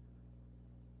out there.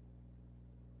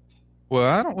 Well,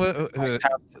 I don't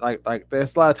like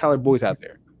there's a lot of Tyler Boys out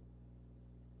there.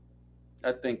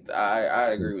 I think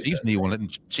I agree with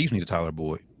that. Chiefs need a Tyler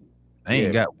Boyd. They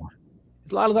ain't got one.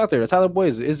 There's a lot of out there. Tyler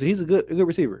Boyd he's a good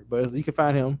receiver, but you can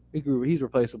find him. He's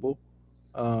replaceable.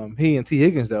 He and T.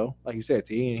 Higgins though, like you said,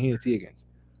 he and T. Higgins.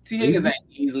 T. Higgins ain't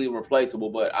easily replaceable,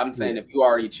 but I'm saying if you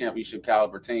already a championship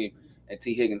caliber team and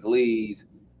T. Higgins leaves,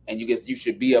 and you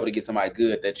should be able to get somebody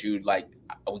good that you like.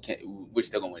 We're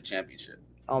still gonna win a championship.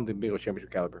 I don't think Bengals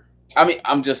championship caliber. I mean,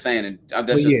 I'm just saying.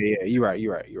 You're right.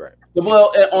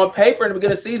 Well, on paper, in the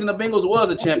beginning of the season, the Bengals was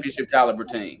a championship caliber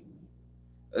team.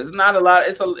 It's not a lot.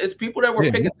 It's people that were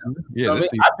picking them. Yeah,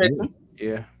 I picked them.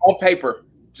 Yeah, on paper.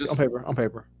 Just on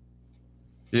paper.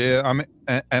 Yeah, I mean,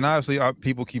 and obviously,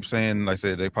 people keep saying, like I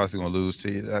said, they're possibly going to lose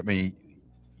T. I mean,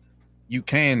 you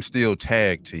can still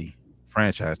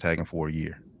franchise tagging for a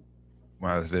year. When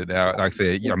I said, I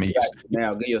mean,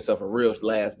 now give yourself a real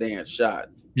last dance shot.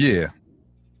 Yeah.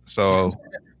 So,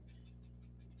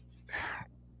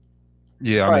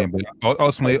 yeah, I mean, but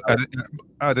ultimately, at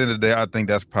the end of the day, I think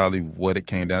that's probably what it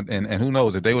came down. And who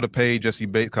knows if they would have paid Jesse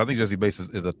Bates? Because I think Jesse Bates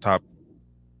is a top.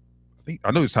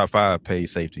 I know he's top 5 paid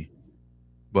safety.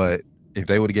 But if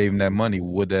they would have gave him that money,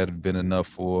 would that have been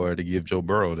enough to give Joe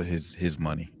Burrow his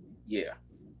money? Yeah,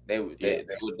 they would have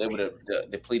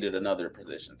depleted another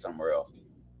position somewhere else.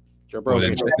 Joe Burrow.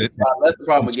 That's the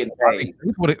problem with getting paid.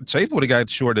 Chase would have got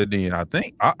shorter than I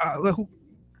think.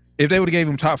 If they would have gave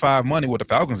him top 5 money, what the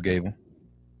Falcons gave him.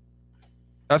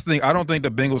 That's the thing. I don't think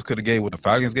the Bengals could have gave what the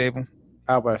Falcons gave him.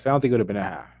 I don't think it would have been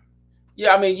that high.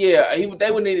 Yeah, I mean, they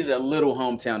would needed a little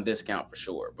hometown discount for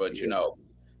sure. But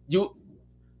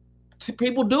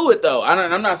people do it though.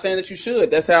 I'm not saying that you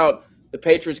should. That's how the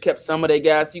Patriots kept some of their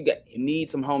guys. You need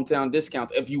some hometown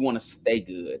discounts if you want to stay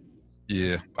good.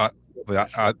 Yeah, I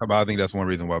think that's one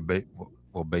reason why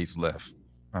Bates left.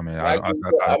 I mean,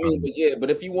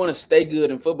 but if you want to stay good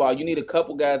in football, you need a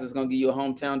couple guys that's going to give you a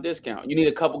hometown discount. You need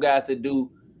a couple guys that do.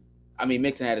 I mean,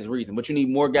 Mixon had his reason, but you need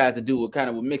more guys to do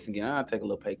what Mixon get. I'll take a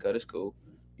little pay cut. It's cool.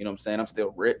 You know what I'm saying? I'm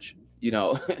still rich.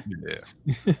 Yeah.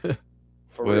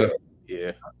 For real.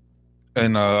 Yeah.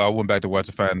 And I went back to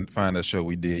watch find that show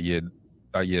we did. Yeah,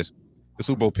 yes, the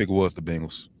Super Bowl pick was the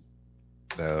Bengals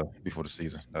before the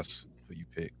season. That's who you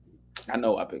picked. I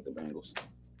know I picked the Bengals.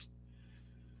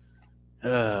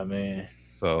 Oh man.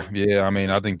 So yeah, I mean,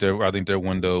 I think their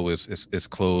window is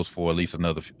closed for at least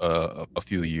another a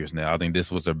few years now. I think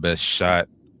this was their best shot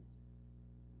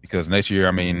because next year,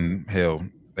 I mean, hell,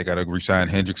 they got to re-sign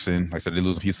Hendrickson. Like I said, they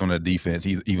lose a piece on that defense.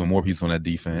 He's even more piece on that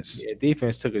defense. Yeah,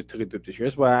 defense took it through this year.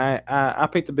 That's why I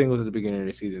picked the Bengals at the beginning of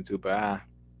the season too. But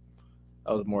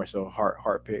That was more so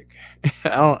heart pick.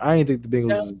 I didn't think the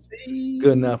Bengals was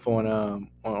good enough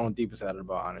on defense side of the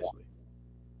ball, honestly.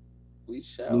 We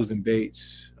shall Losing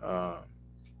Bates. Like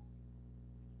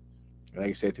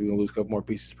you said, we're gonna lose a couple more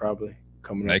pieces probably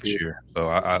coming next up here. year. So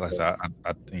I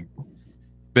think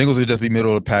Bengals will just be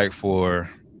middle of the pack for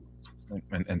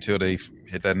until they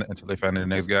hit that until they find their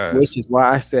next guys. Which is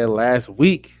why I said last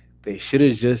week they should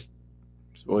have just.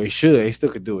 Well, they should. They still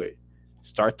could do it.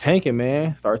 Start tanking,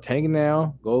 man. Start tanking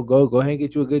now. Go ahead and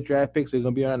get you a good draft pick. So you're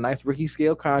gonna be on a nice rookie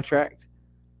scale contract.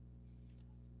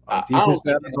 Defense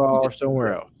side of the ball or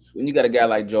somewhere else. When you got a guy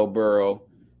like Joe Burrow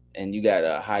and you got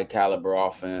a high caliber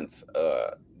offense,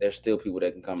 there's still people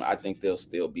that can come. I think they'll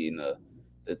still be in the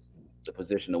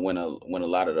position to win a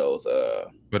lot of those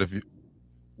But if you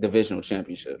divisional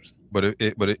championships.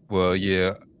 Well,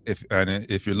 yeah.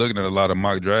 If you're looking at a lot of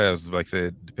mock drafts, like I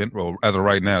said, as of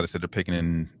right now, they said they're picking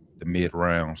in the mid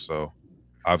round. So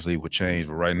obviously it would change.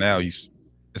 But right now, it's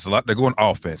a lot. They're going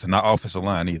offense and not offensive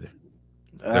line either.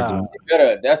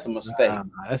 That's a mistake.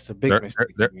 That's a big mistake.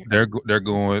 They're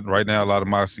going right now. A lot of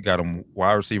mocks got them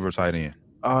wide receiver, tight end.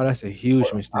 Oh, that's a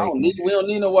huge mistake. We don't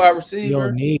need no wide receiver. You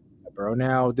don't need that, bro.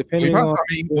 Now, depending on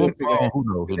who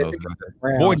knows?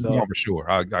 Boyd for sure.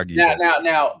 I give you that.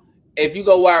 Now, if you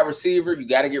go wide receiver, you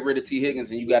got to get rid of T. Higgins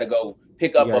and you got to go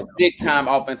pick up a big time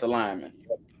offensive lineman,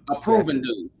 a proven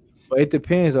dude. But it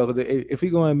depends though. Because if we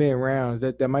go in mid rounds,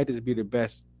 that might just be the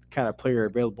best kind of player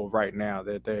available right now.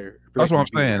 That's what I'm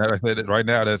saying. Like I said that right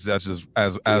now. That's just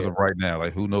as of right now.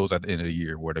 Like who knows at the end of the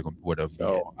year where they're going.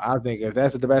 So I think if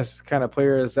that's the best kind of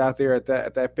player that's out there at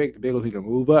that pick, the Bengals need to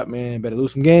move up, man. Better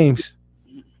lose some games.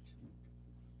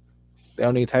 They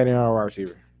don't need tight end or wide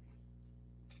receiver.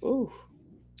 Ooh.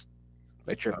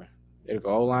 They tripping. They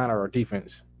go O-line or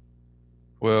defense.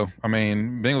 Well, I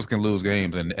mean, Bengals can lose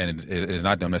games, and it's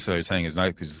not them necessarily saying it's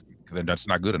not because that's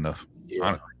not good enough. Yeah.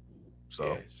 Honestly.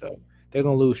 So they're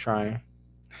gonna lose trying.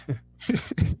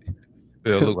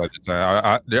 They'll look like the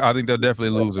time. I think they'll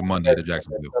definitely lose on Monday to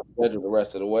Jacksonville. Schedule the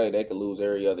rest of the way. They could lose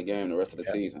every other game the rest of the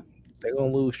season. They're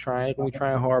gonna lose trying. They're gonna be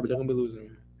trying hard, but they're gonna be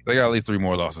losing. They got at least 3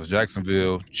 more losses: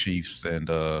 Jacksonville, Chiefs, and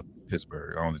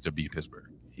Pittsburgh. I don't think they'll beat Pittsburgh.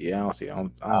 Yeah, I don't see.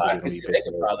 I can see they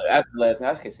could probably after last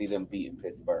night. I can see them beating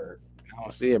Pittsburgh. I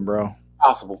don't see it, bro.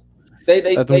 Possible.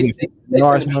 They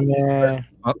yards, my man.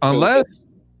 Unless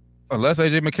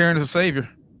AJ McCarron is a savior.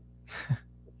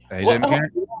 McCarron.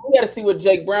 We got to see what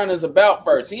Jake Brown is about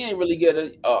first. He ain't really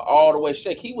get all the way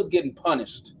shake. He was getting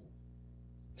punished.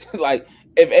 Like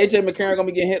if AJ McCarron gonna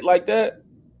be getting hit like that,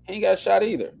 he ain't got a shot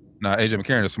either. Nah, AJ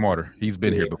McCarron is smarter. He's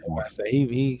been here before.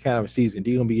 He kind of seasoned.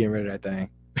 He gonna be getting rid of that thing.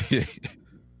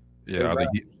 Yeah, I think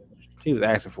he was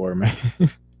asking for it, man.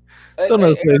 Some of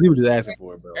those players he was just asking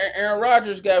for it, bro. Aaron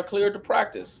Rodgers got cleared to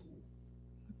practice.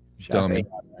 Dummy.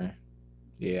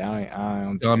 Yeah, I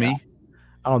don't. Dummy.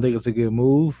 I don't think it's a good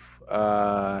move.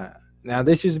 Now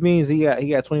this just means he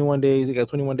got 21 days. He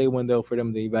got a 21-day window for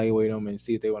them to evaluate him and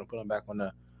see if they want to put him back on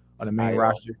the main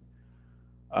roster.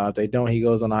 If they don't, he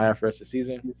goes on the IR for the rest of the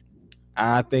season.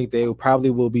 I think they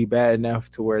probably will be bad enough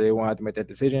to where they won't have to make that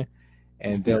decision,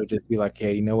 and they'll just be like,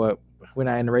 "Hey, you know what? We're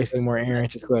not in the race anymore, Aaron.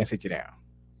 Just go ahead and sit you down."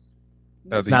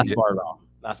 It's not smart at all.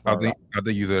 Not smart. I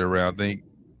think you said it around. I think,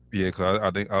 because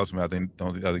I think ultimately, I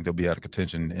think they'll be out of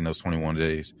contention in those 21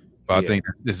 days. But I think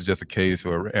this is just a case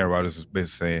where Aaron Rodgers is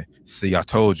basically saying, "See, I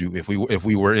told you if we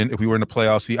were in the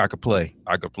playoffs, see, I could play.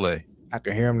 I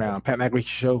can hear him now. Pat McAfee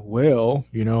show. Well,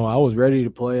 I was ready to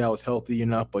play. I was healthy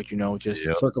enough, but just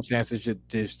circumstances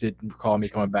just didn't call me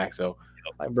coming back. So,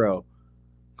 like, bro,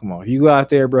 come on, you go out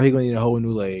there, bro. He's gonna need a whole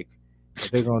new leg.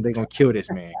 They're gonna kill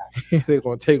this man. they're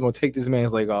gonna take this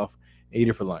man's leg off and eat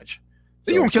it for lunch.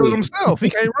 He's gonna kill it himself. He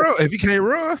can't run. If he can't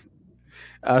run,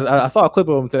 I saw a clip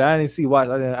of him today. I didn't see watch.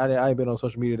 I ain't been on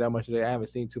social media that much today. I haven't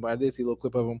seen too much. I did see a little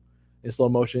clip of him in slow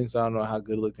motion, so I don't know how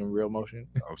good it looked in real motion.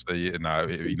 I'll say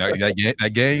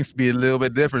that game's be a little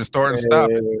bit different. Start and stop.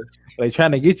 They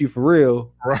trying to get you for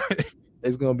real, right?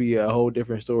 It's gonna be a whole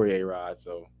different story, A-Rod.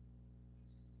 So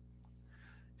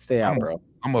stay out, bro.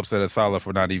 I'm upset at Saleh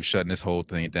for not even shutting this whole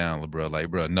thing down, bro. Like,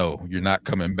 bro, no, you're not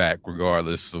coming back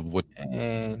regardless of what.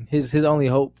 And his only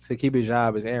hope to keep his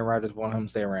job is Aaron Rodgers want him to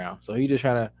stay around. So he just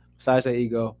trying to massage that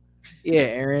ego. Yeah,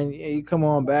 Aaron, you come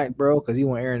on back, bro, because he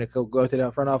want Aaron to go to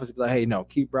the front office and be like, hey, no,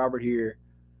 keep Robert here.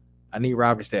 I need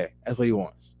Robert to stay. That's what he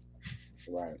wants.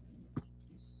 Right.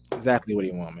 Exactly what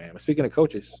he wants, man. But speaking of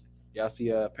coaches, y'all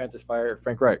see Panthers fired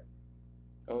Frank Reich.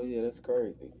 Oh, yeah, that's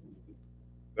crazy.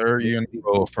 3rd year in a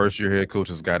row, first-year head coach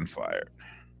has gotten fired.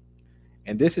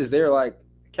 And this is their,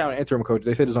 counting interim coach.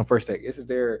 They said this on First Take. This is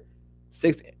their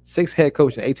sixth head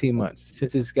coach in 18 months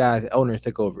since this guy's owners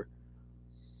took over.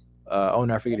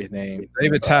 owner. I forget his name.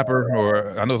 David Tapper,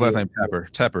 or I know his last name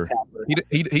Tapper.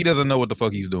 He doesn't know what the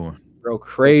fuck he's doing. Bro,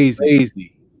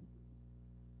 crazy.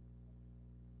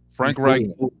 Frank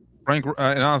Reich,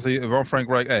 and honestly, if I'm Frank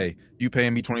Reich, hey, you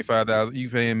paying me $25,000, you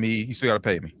paying me, you still gotta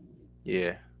pay me.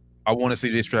 Yeah. I want to see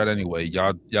this strat anyway.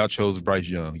 Y'all chose Bryce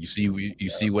Young. You see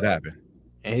what happened.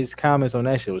 And his comments on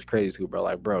that shit was crazy too, bro.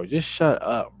 Like, bro, just shut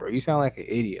up, bro. You sound like an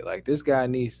idiot. Like, this guy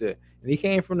needs to. And he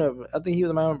came from I think he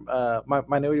was my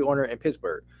minority owner in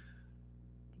Pittsburgh.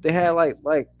 They had like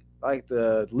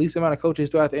the least amount of coaches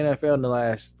throughout the NFL in the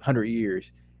last 100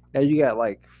 years. Now you got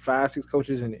like 5-6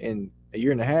 coaches in a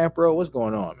year and a half, bro. What's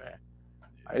going on, man?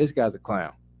 Like, this guy's a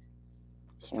clown.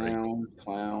 Clown.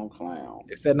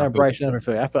 It's setting up Bryce Young for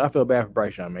failure. I feel bad for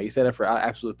Bryce Young, man. He set up for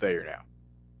absolute failure now.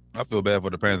 I feel bad for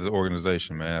the Panthers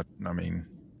organization, man. I mean,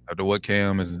 after what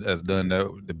Cam has done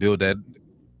to build that,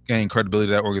 gain credibility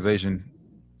to that organization,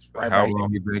 how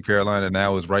long he's been in Carolina,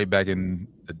 now is right back in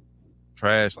the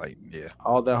trash. Like, yeah.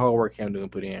 All that hard work Cam doing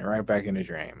put in, right back in the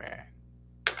drain, man.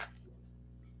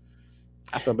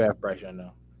 I feel bad for Bryce Young,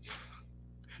 though.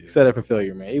 Yeah. Set up for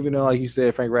failure, man. Even though, like you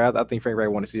said, Frank Reich, I think Frank Reich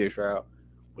won the CX trial,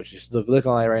 which is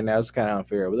looking like right now, it's kind of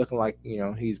unfair. We're looking like,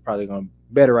 he's probably going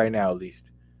better right now, at least.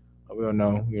 We don't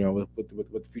know, what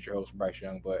the future holds for Bryce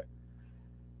Young, but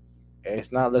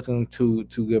it's not looking too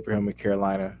good for him in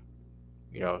Carolina.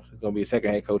 He's going to be a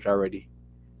second head coach already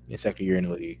in his second year in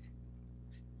the league.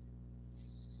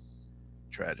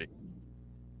 Tragic.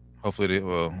 Hopefully,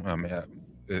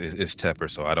 it's Tepper,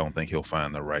 so I don't think he'll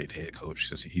find the right head coach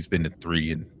since he's been in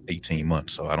 3 in 18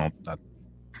 months. So I don't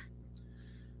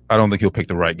think he'll pick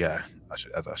the right guy. I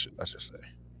should say.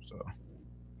 So.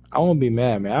 I won't be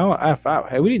mad, man.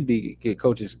 Hey, we need to get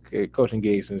coaching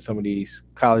gigs in some of these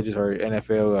colleges or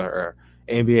NFL or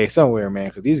NBA somewhere, man,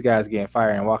 because these guys getting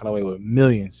fired and walking away with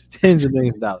millions, tens of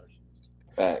millions of dollars.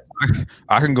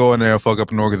 I can go in there and fuck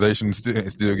up an organization and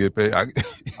still get paid.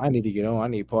 I need to get on. I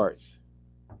need parts.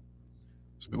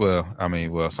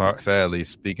 Sadly,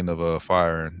 speaking of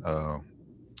firing,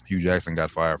 Hugh Jackson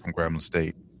got fired from Grambling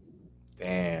State.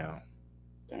 Damn.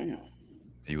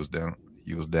 He was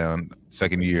down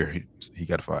second year. He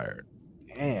got fired.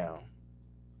 Damn.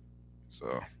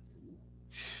 So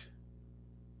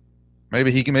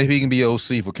maybe he can be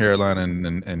OC for Carolina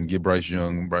and get Bryce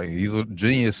Young. He's a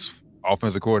genius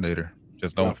offensive coordinator.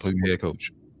 Just don't put him head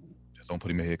coach.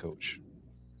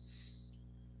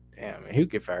 Damn, man, he'll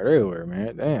get fired everywhere,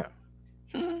 man. Damn.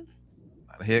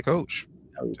 Not a head coach.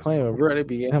 I was playing with bro. They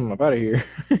be getting him up out of here.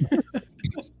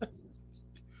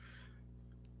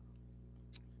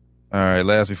 All right,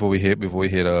 last before we hit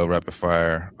rapid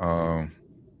fire.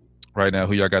 Right now,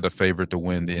 who y'all got the favorite to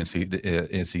win the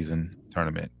in-season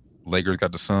tournament? Lakers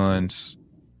got the Suns.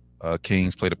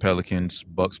 Kings play the Pelicans.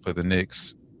 Bucks play the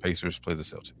Knicks. Pacers play the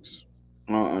Celtics.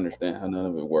 I don't understand how none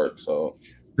of it works. So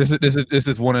this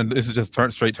is just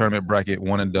straight tournament bracket,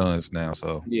 one and dones now.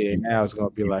 So yeah, now it's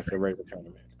gonna be like a regular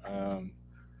tournament.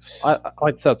 I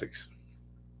like the Celtics.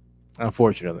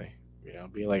 Unfortunately,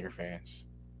 being Laker fans.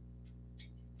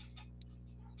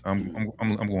 I'm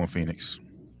going Phoenix.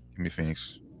 Give me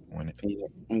Phoenix. Win it.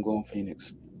 I'm going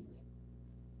Phoenix.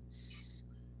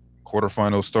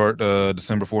 Quarterfinals start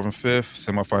December 4th and 5th.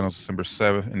 Semifinals December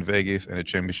 7th in Vegas, and the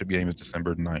championship game is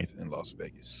December 9th in Las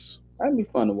Vegas. That'd be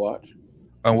fun to watch.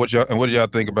 What do y'all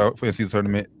think about for the season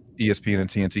tournament? ESPN and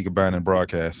TNT combined and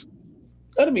broadcast.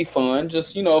 That'd be fun.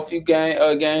 Just a few games.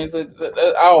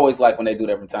 I always like when they do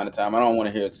that from time to time. I don't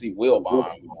want to see Wilbon.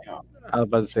 I was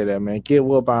about to say that, man. Get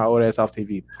Wilbon old ass off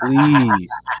TV, please,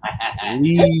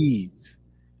 please.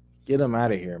 Get him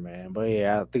out of here, man. But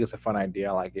yeah, I think it's a fun idea.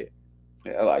 I like it.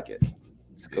 Yeah, I like it.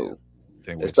 It's cool,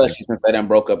 especially since they done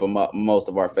broke up most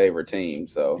of our favorite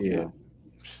teams. So yeah.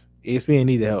 ESPN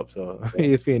needs the help, so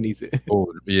ESPN needs it.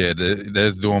 Oh yeah,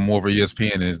 they're doing more for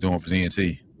ESPN than it's doing for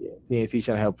TNT. Yeah, TNT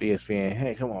trying to help ESPN.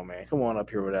 Hey, come on, man, come on up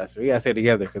here with us. We gotta stay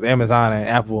together because Amazon and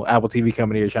Apple TV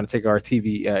coming here trying to take our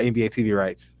TV NBA TV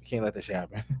rights. We can't let this shit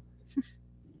happen.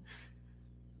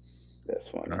 That's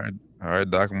funny. All right,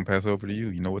 Doc. I'm gonna pass it over to you.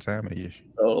 You know what time it is.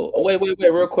 Oh, wait.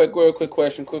 Real quick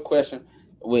question.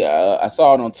 I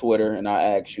saw it on Twitter, and I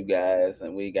asked you guys,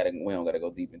 and we don't gotta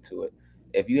go deep into it.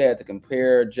 If you had to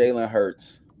compare Jalen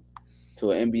Hurts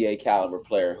to an NBA caliber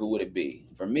player, who would it be?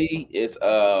 For me, it's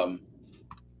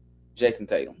Jason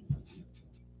Tatum.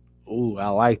 Ooh, I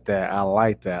like that. I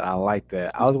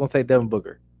was gonna say Devin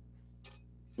Booker.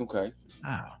 Okay.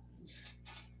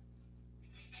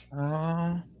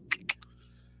 Wow.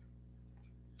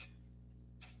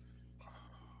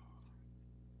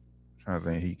 I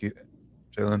think he could.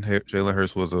 Jalen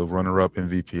Hurts was a runner-up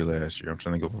MVP last year. I'm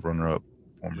trying to go for runner-up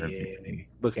former MVP.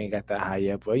 Book ain't got that high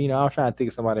yet, but I'm trying to think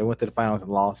of somebody that went to the finals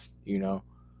and lost.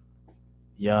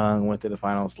 Young went to the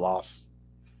finals, lost.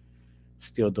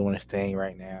 Still doing his thing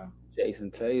right now. Jason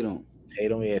Tatum.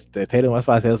 Yes, Tatum. That's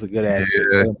why I said it's a good ass.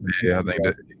 Yeah, I think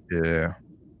that. Yeah,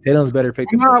 Tatum's better pick.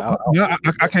 No,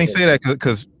 I can't say that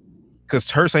because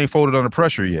Hurst ain't folded under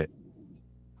pressure yet.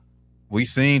 We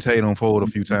seen Tatum fold a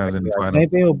few times in the final. Same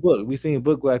thing with Book. We seen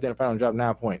Book go out there in the final, drop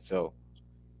 9 points. So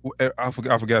I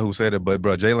forgot who said it, but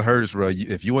bro, Jalen Hurts, bro,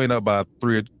 if you ain't up by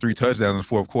three touchdowns in the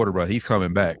fourth quarter, bro, he's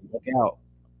coming back. Look out.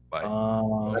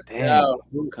 Damn,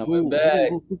 coming back.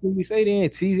 Who can we say then?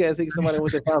 T's got to take somebody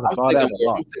with the finals. I'm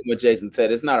sticking with Jason Ted.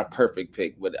 It's not a perfect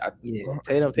pick, but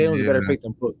Tatum's a better pick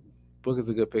than Book. Book is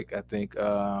a good pick, I think.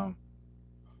 God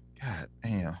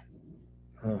damn.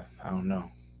 I don't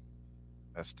know.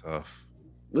 That's tough.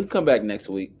 We can come back next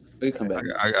week. We can come back.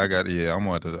 I got I'm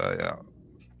going to.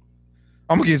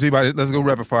 I'm gonna give it to you by. Let's go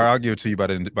rapid fire. I'll give it to you by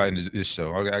the end of this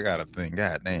show. I got a thing.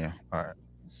 God damn. All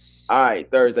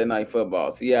right. Thursday night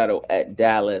football. Seattle at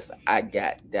Dallas. I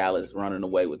got Dallas running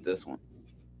away with this one.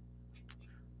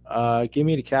 Give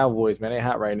me the Cowboys, man. They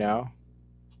hot right now.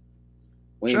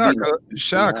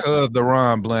 Shout out to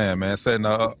Deron Bland, man, setting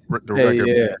the record.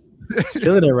 Yeah,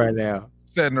 killing it right now.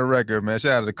 Setting the record, man.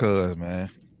 Shout out to Cuz, man.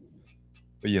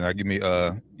 But give me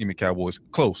Cowboys.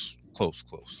 Close.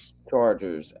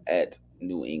 Chargers at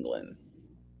New England.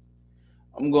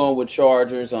 I'm going with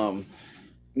Chargers. Bill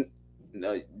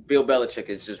Belichick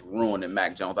is just ruining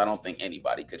Mac Jones. I don't think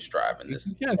anybody could strive in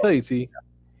this. I can't tell you, T.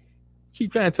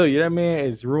 Keep trying to tell you that man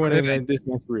is ruining this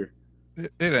man's career.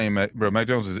 It ain't Mac, bro. Mac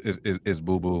Jones is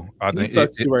boo boo. I think he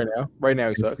sucks too right now. Right now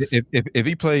he sucks. If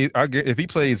he plays,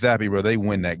 Zappy, bro, they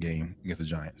win that game against the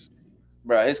Giants.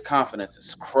 Bro, his confidence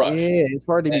is crushed. Yeah, it's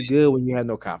hard to be good when you have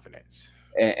no confidence.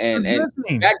 And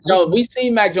Mac Jones, we've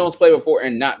seen Mac Jones play before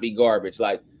and not be garbage.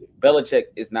 Like Belichick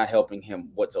is not helping him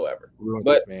whatsoever.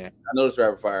 But man, I know this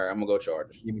rapid fire. I'm gonna go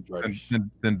Chargers. Give me Chargers.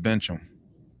 Then bench him.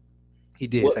 He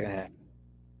did second half.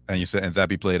 And you said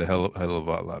Zappy played a hell of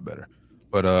a lot better.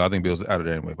 But I think Bill's out of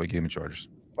there anyway. But give me Chargers.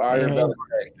 Fire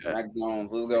Belichick. Mac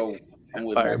Jones. Let's go. I'm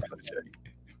with Fire Belichick.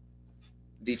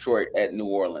 Detroit at New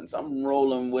Orleans. I'm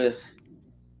rolling with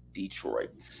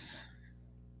Detroit.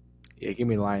 Yeah, give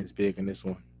me Lions big in this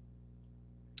one.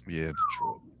 Yeah,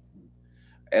 Detroit.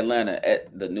 Atlanta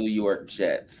at the New York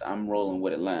Jets. I'm rolling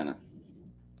with Atlanta.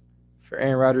 For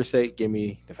Aaron Rodgers' sake, give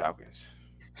me the Falcons.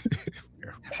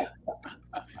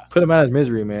 Put him out of his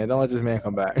misery, man. Don't let this man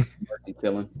come back. He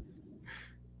killing.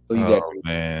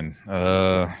 Man.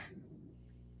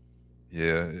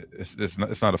 Yeah, it's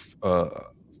not a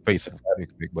faithful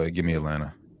pick, but give me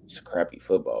Atlanta. It's a crappy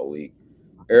football week.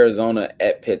 Arizona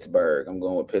at Pittsburgh. I'm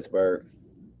going with Pittsburgh.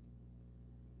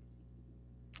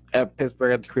 At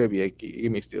Pittsburgh at the crib, yeah,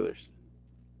 give me Steelers.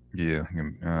 Yeah, give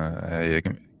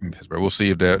me Pittsburgh. We'll see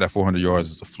if that 400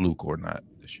 yards is a fluke or not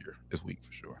this week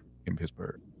for sure. Give me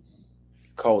Pittsburgh.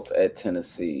 Colts at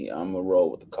Tennessee. I'm gonna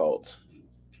roll with the Colts.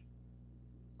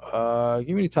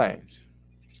 Give me the Titans.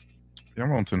 Yeah,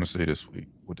 I'm on Tennessee this week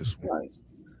with this one. Nice.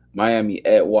 Miami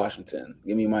at Washington.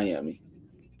 Give me Miami.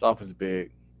 Dolphins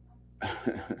big.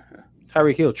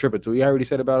 Tyreek Hill tripping too. You already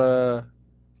said about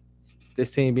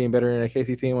this team being better than a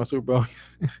KC team on Super Bowl.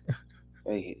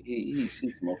 Hey, he's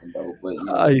smoking dope,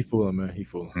 but he fooling, man. He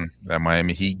fooling. That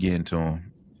Miami Heat getting to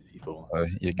him. He fooling.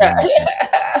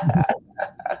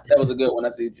 That was a good one. I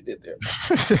see what you did there.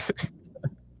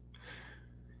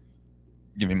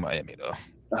 Give me Miami though.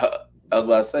 I was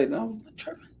about to say no.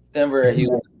 Denver at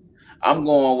Houston. I'm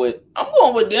going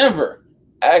with Denver.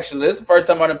 Actually, this is the first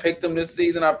time I done picked them this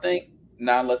season, I think.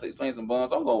 Now, unless they explain some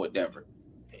bums, I'm going with Denver.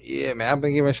 Yeah, man. I've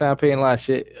been giving Sean Payton a lot of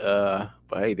shit. But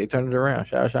hey, they turned it around.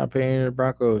 Shout out Sean Payton and the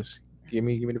Broncos. Give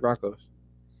me the Broncos.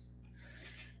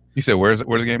 You said where's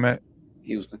the game at?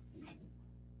 Houston.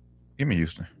 Give me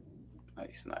Houston.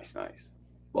 Nice.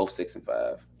 Both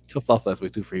 6-5. Tough loss last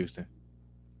week too for Houston.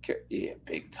 Yeah,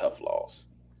 big tough loss.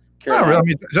 Not really. I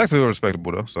mean, Jacksonville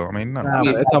respectable though. So I mean,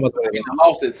 the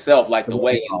loss itself, like the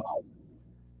way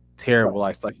terrible.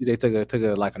 Like they took a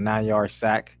 9-yard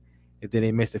sack, and then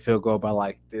they missed the field goal by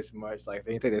like this much. Like if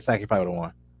they didn't take that sack, he probably would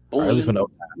have won. At least for no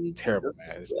time. Terrible,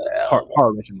 man. It's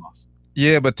heart-wrenching loss.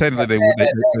 Yeah, but technically they should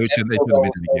have been in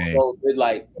the game.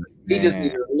 Like he just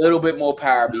needed a little bit more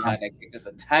power behind that kick, just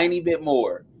a tiny bit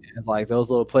more. And like those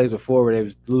little plays before where they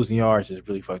was losing yards just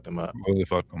really fucked them up.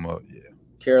 Yeah.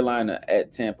 Carolina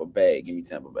at Tampa Bay. Give me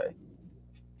Tampa Bay.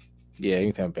 Yeah, give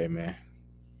me Tampa Bay, man.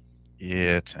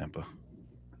 Yeah, Tampa.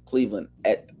 Cleveland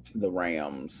at the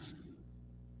Rams.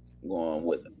 I'm going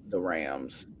with the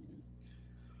Rams.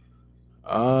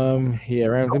 Yeah,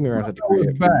 Rams. Give me Rams at the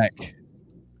crib. Back.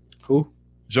 Who?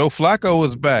 Joe Flacco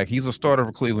is back. He's a starter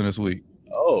for Cleveland this week.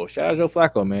 Oh, shout out Joe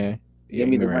Flacco, man. Give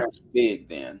me the Rams big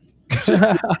then.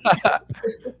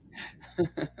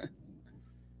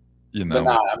 You know,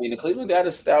 but I mean the Cleveland got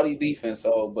a stouty defense,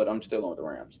 but I'm still going with the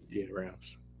Rams. Yeah,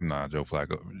 Rams. Nah, Joe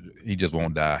Flacco, he just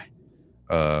won't die.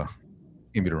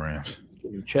 Give me the Rams.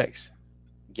 Give him checks.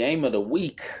 Game of the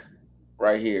week,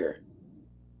 right here.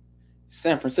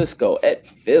 San Francisco at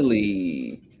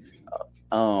Philly.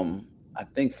 I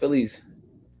think Philly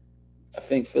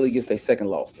gets their second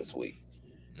loss this week.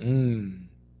 Well,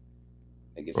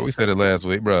 we said it last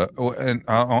week, bro. And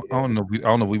I don't know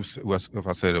if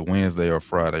I said it Wednesday or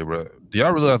Friday, bro. Do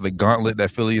y'all realize the gauntlet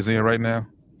that Philly is in right now?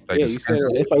 Like yeah, you said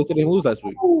they lose last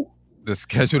week. The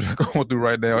schedule they're going through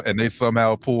right now, and they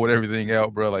somehow pulled everything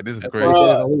out, bro. Like, this is crazy.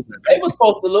 They were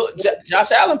supposed to look.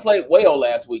 Josh Allen played well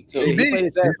last week too. He played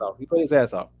his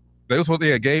ass off. They was supposed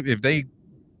to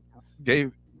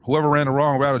gave whoever ran the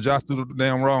wrong route, Josh threw the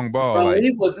damn wrong ball. Bro,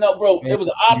 it was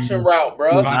an option route,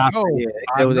 bro. I know.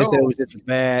 They said it was just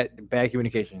bad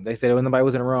communication. They said when nobody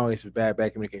was in the wrong, it was bad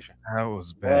communication. That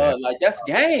was bad. Like that's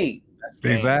game.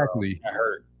 Exactly. That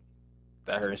hurt.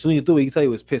 As soon as he threw, he could tell he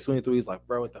was pissed. When he threw, he's like,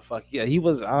 bro, what the fuck? Yeah, he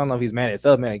was. I don't know if he's mad at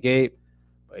himself, mad at Gabe.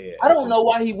 But yeah, I don't know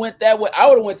why he went that way. I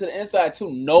would have went to the inside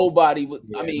too. Nobody would.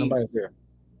 Yeah, I mean, nobody's there.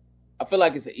 I feel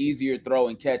like it's an easier throw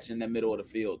and catch in the middle of the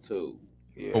field too.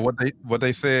 Yeah. But what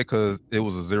they said, because it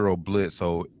was a zero blitz,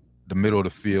 so the middle of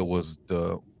the field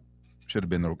should have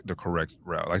been the correct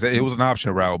route. Like I said, it was an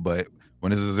option route, but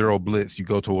when it's a zero blitz, you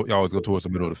always go towards the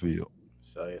middle of the field.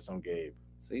 So yeah, some Gabe.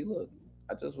 See, look,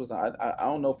 I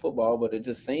don't know football, but it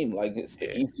just seemed like it's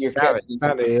the easier catch.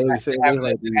 Having to straddle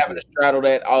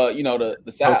that,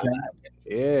 the sideline.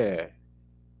 Yeah.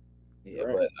 Yeah,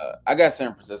 right. But I got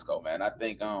San Francisco, man. I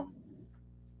think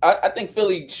I think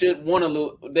Philly should want to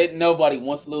lose. Nobody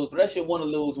wants to lose, but they should want to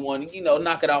lose one.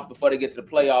 Knock it off before they get to the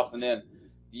playoffs, and then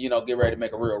get ready to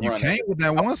make a real run. You came with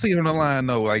that one seed on the line,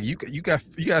 though. Like you got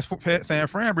San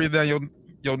Fran breathing down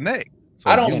your neck. So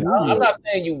I'm not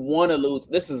saying you want to lose.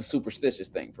 This is a superstitious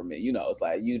thing for me. It's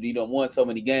like you don't want so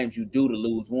many games you do to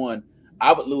lose one.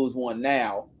 I would lose one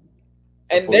now,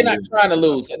 and they're not trying to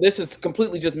lose. This is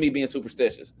completely just me being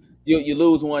superstitious. You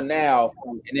lose one now,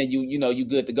 and then you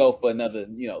good to go for another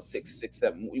 6,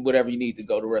 7, whatever you need to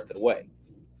go the rest of the way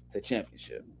to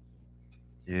championship.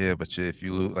 Yeah, but if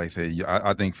you lose, like I said,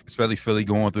 I think especially Philly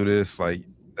going through this, like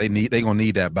they gonna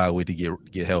need that bye week to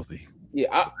get healthy.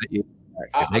 Yeah,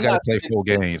 they got to play 4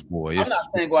 games, boy. I'm not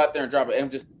saying go out there and drop it.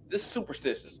 I'm just this is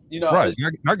superstitious. Right?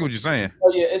 I get what you're saying.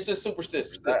 Oh yeah, it's just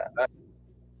superstitious. I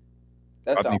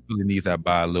think Philly needs that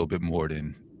bye a little bit more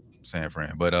than San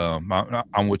Fran, but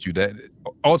I'm with you. That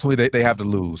ultimately they have to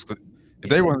lose. If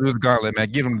they want to lose the gauntlet,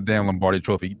 man, give them the damn Lombardi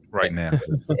Trophy right now.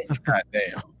 God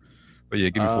damn. But yeah,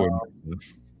 give me 4.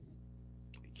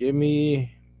 Give me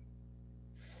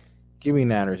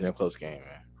Niners in a close game,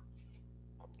 man.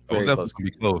 Oh, it's definitely gonna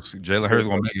be close. Jalen Hurts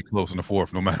gonna make it close in the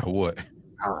 4th, no matter what.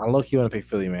 I low-key want to pick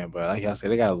Philly, man, but like I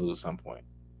said, they gotta lose at some point.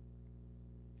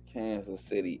 Kansas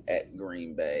City at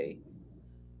Green Bay.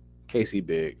 KC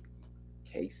big.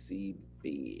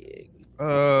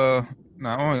 No,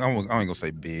 I ain't gonna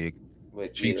say big.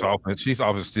 But Chiefs offense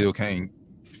still can't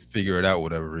figure it out for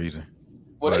whatever reason.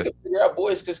 Well, they can figure out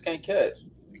boys just can't catch.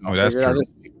 Oh, that's true.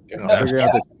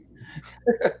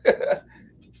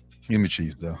 Give me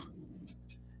Chiefs though.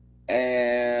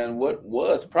 And what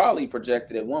was probably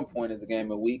projected at one point as a game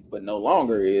of the week, but no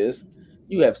longer is,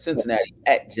 you have Cincinnati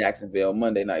at Jacksonville,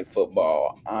 Monday Night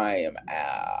Football. I am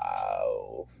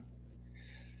out.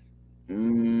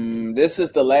 This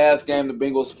is the last game the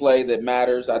Bengals play that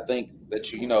matters. I think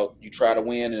that you try to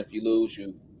win, and if you lose,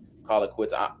 you call it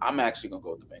quits. I'm actually going to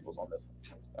go with the Bengals on this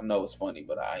one. I know it's funny,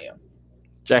 but I am.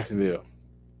 Jacksonville.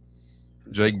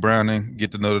 Jake Browning,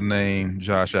 get to know the name,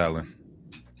 Josh Allen.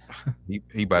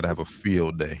 He about to have a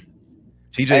field day.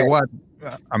 TJ Watt,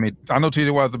 I mean, I know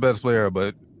TJ Watt's the best player,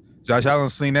 but Josh Allen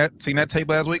seen that tape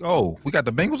last week. Oh, we got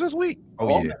the Bengals this week?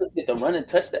 Oh yeah. Get the run and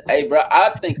touch the. Hey, bro,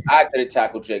 I think I could have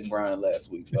tackled Jake Browning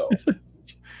last week, though.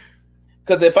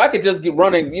 Because if I could just get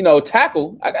running,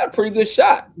 tackle, I got a pretty good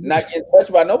shot. Not getting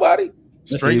touched by nobody.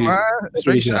 Straight line,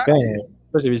 straight shot. Especially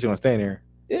if you're going to stand there.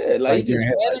 Yeah, like you just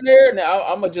standing there. Now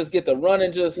I'm going to just get the run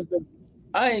and just –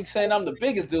 I ain't saying I'm the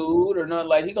biggest dude or nothing.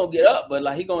 Like, he going to get up, but,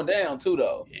 like, he going down, too,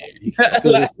 though.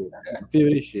 Yeah,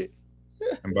 feel this shit.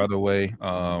 And by the way,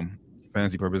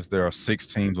 fantasy purpose, there are 6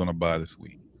 teams on a bye this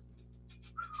week.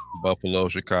 Buffalo,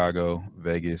 Chicago,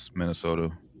 Vegas, Minnesota,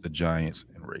 the Giants,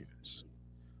 and Ravens.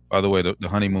 By the way, the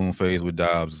honeymoon phase with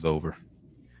Dobbs is over.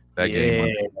 That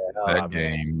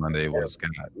game Monday was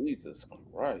God. Jesus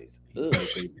Christ. Ugh.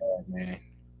 Man.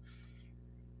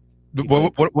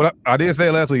 What I did say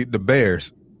last week, the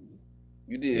Bears.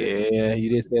 You did. Yeah, you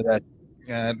did say that.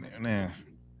 Yeah, man.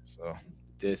 So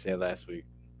Did say last week.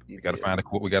 we got to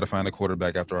find a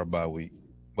quarterback after our bye week.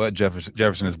 But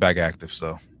Jefferson is back active,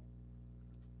 so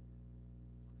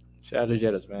Shout out to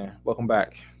Jettas, man. Welcome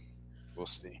back. we'll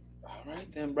see. All right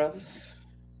then, brothers.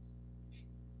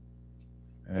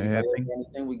 I think,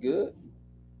 Anything we good?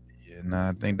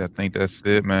 I think that's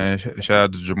it, man. Shout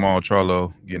out to Jamal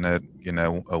Charlo getting that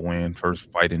a win,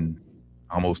 first fight in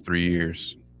almost 3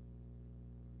 years.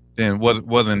 Then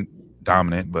wasn't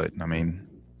dominant, but I mean,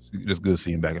 it's just good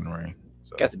seeing him back in the ring.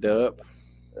 So. Got the dub.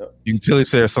 You can tell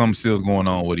there's something still going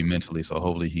on with him mentally, so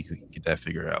hopefully he could get that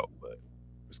figured out. But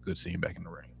it's good seeing him back in the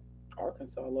ring.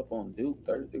 Arkansas up on Duke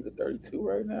 33-32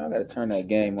 right now. I got to turn that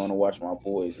game on to watch my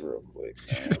boys real quick,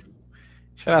 man.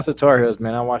 Shout out to Tar Heels,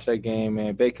 man. I watched that game,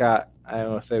 man. Baycott, I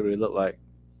don't want to say what he looked like.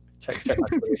 Check my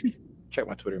Twitter. Check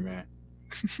my Twitter, man.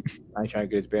 I ain't trying to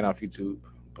get his banned off YouTube,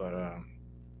 but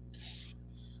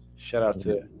shout out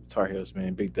to Tar Heels,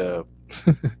 man. Big dub.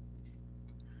 All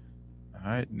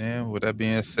right, man. With that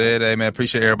being said, hey, man,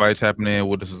 appreciate everybody tapping in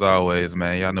with us as always,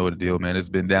 man. Y'all know what the deal, man. It's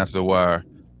been Down to the Wire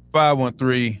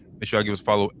 513. Make sure y'all give us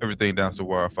follow everything Down to the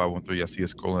Wire 513. Y'all see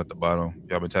us scrolling at the bottom.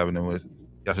 Y'all been tapping in with us.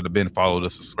 Y'all should have been followed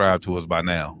us, subscribe to us by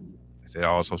now. I said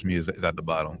all social media is at the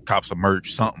bottom. Cop some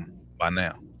merch, something by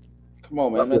now. Come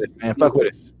on, man. Fuck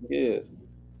with us. Yes.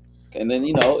 And then,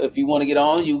 if you want to get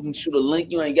on, you can shoot a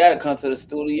link. You ain't got to come to the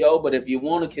studio, but if you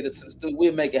want to get it to the studio,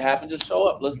 we'll make it happen. Just show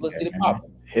up. Let's get it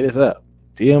popping. Hit us up.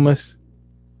 DM us.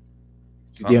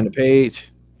 DM the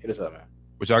page. Hit us up, man.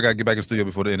 But y'all got to get back in the studio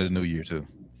before the end of the new year, too.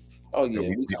 Oh,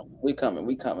 yeah. We coming.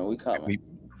 We got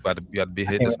to be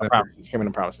hitting this. Came in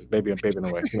the promises. Baby in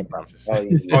the way. Came in the promises.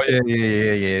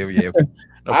 Yeah.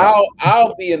 No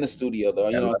I'll be in the studio, though.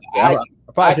 I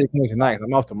probably should have came tonight.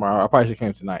 I'm off tomorrow. I probably should have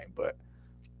came tonight, but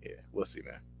yeah, we'll see,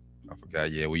 man. I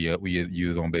forgot. Yeah, we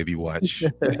use on Baby Watch.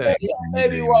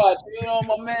 Baby Watch.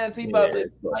 My man, he about to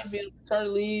might be on maternity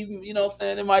leave. You know what I'm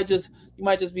saying? You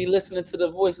might just be listening to the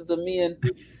voices of me and.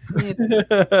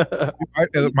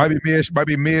 It might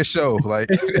be me a show. Like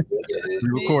we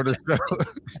record a show.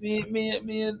 Me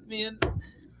and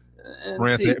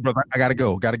Brand said, brother, I gotta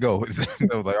go. I was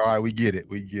like, all right, we get it.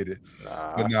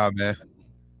 But nah, man.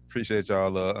 Appreciate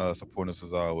y'all supporting us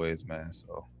as always, man.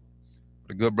 So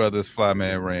the good brothers,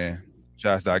 Flyman Rand,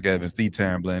 Josh Doc Evans, D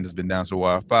Taryn Blend has been Down to the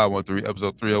Wire 513,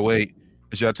 episode 308.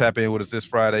 As y'all tap in with us this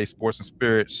Friday, Sports and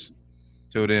Spirits.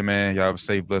 Till then, man, y'all have a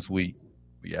safe, blessed week.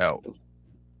 We out.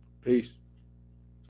 Peace.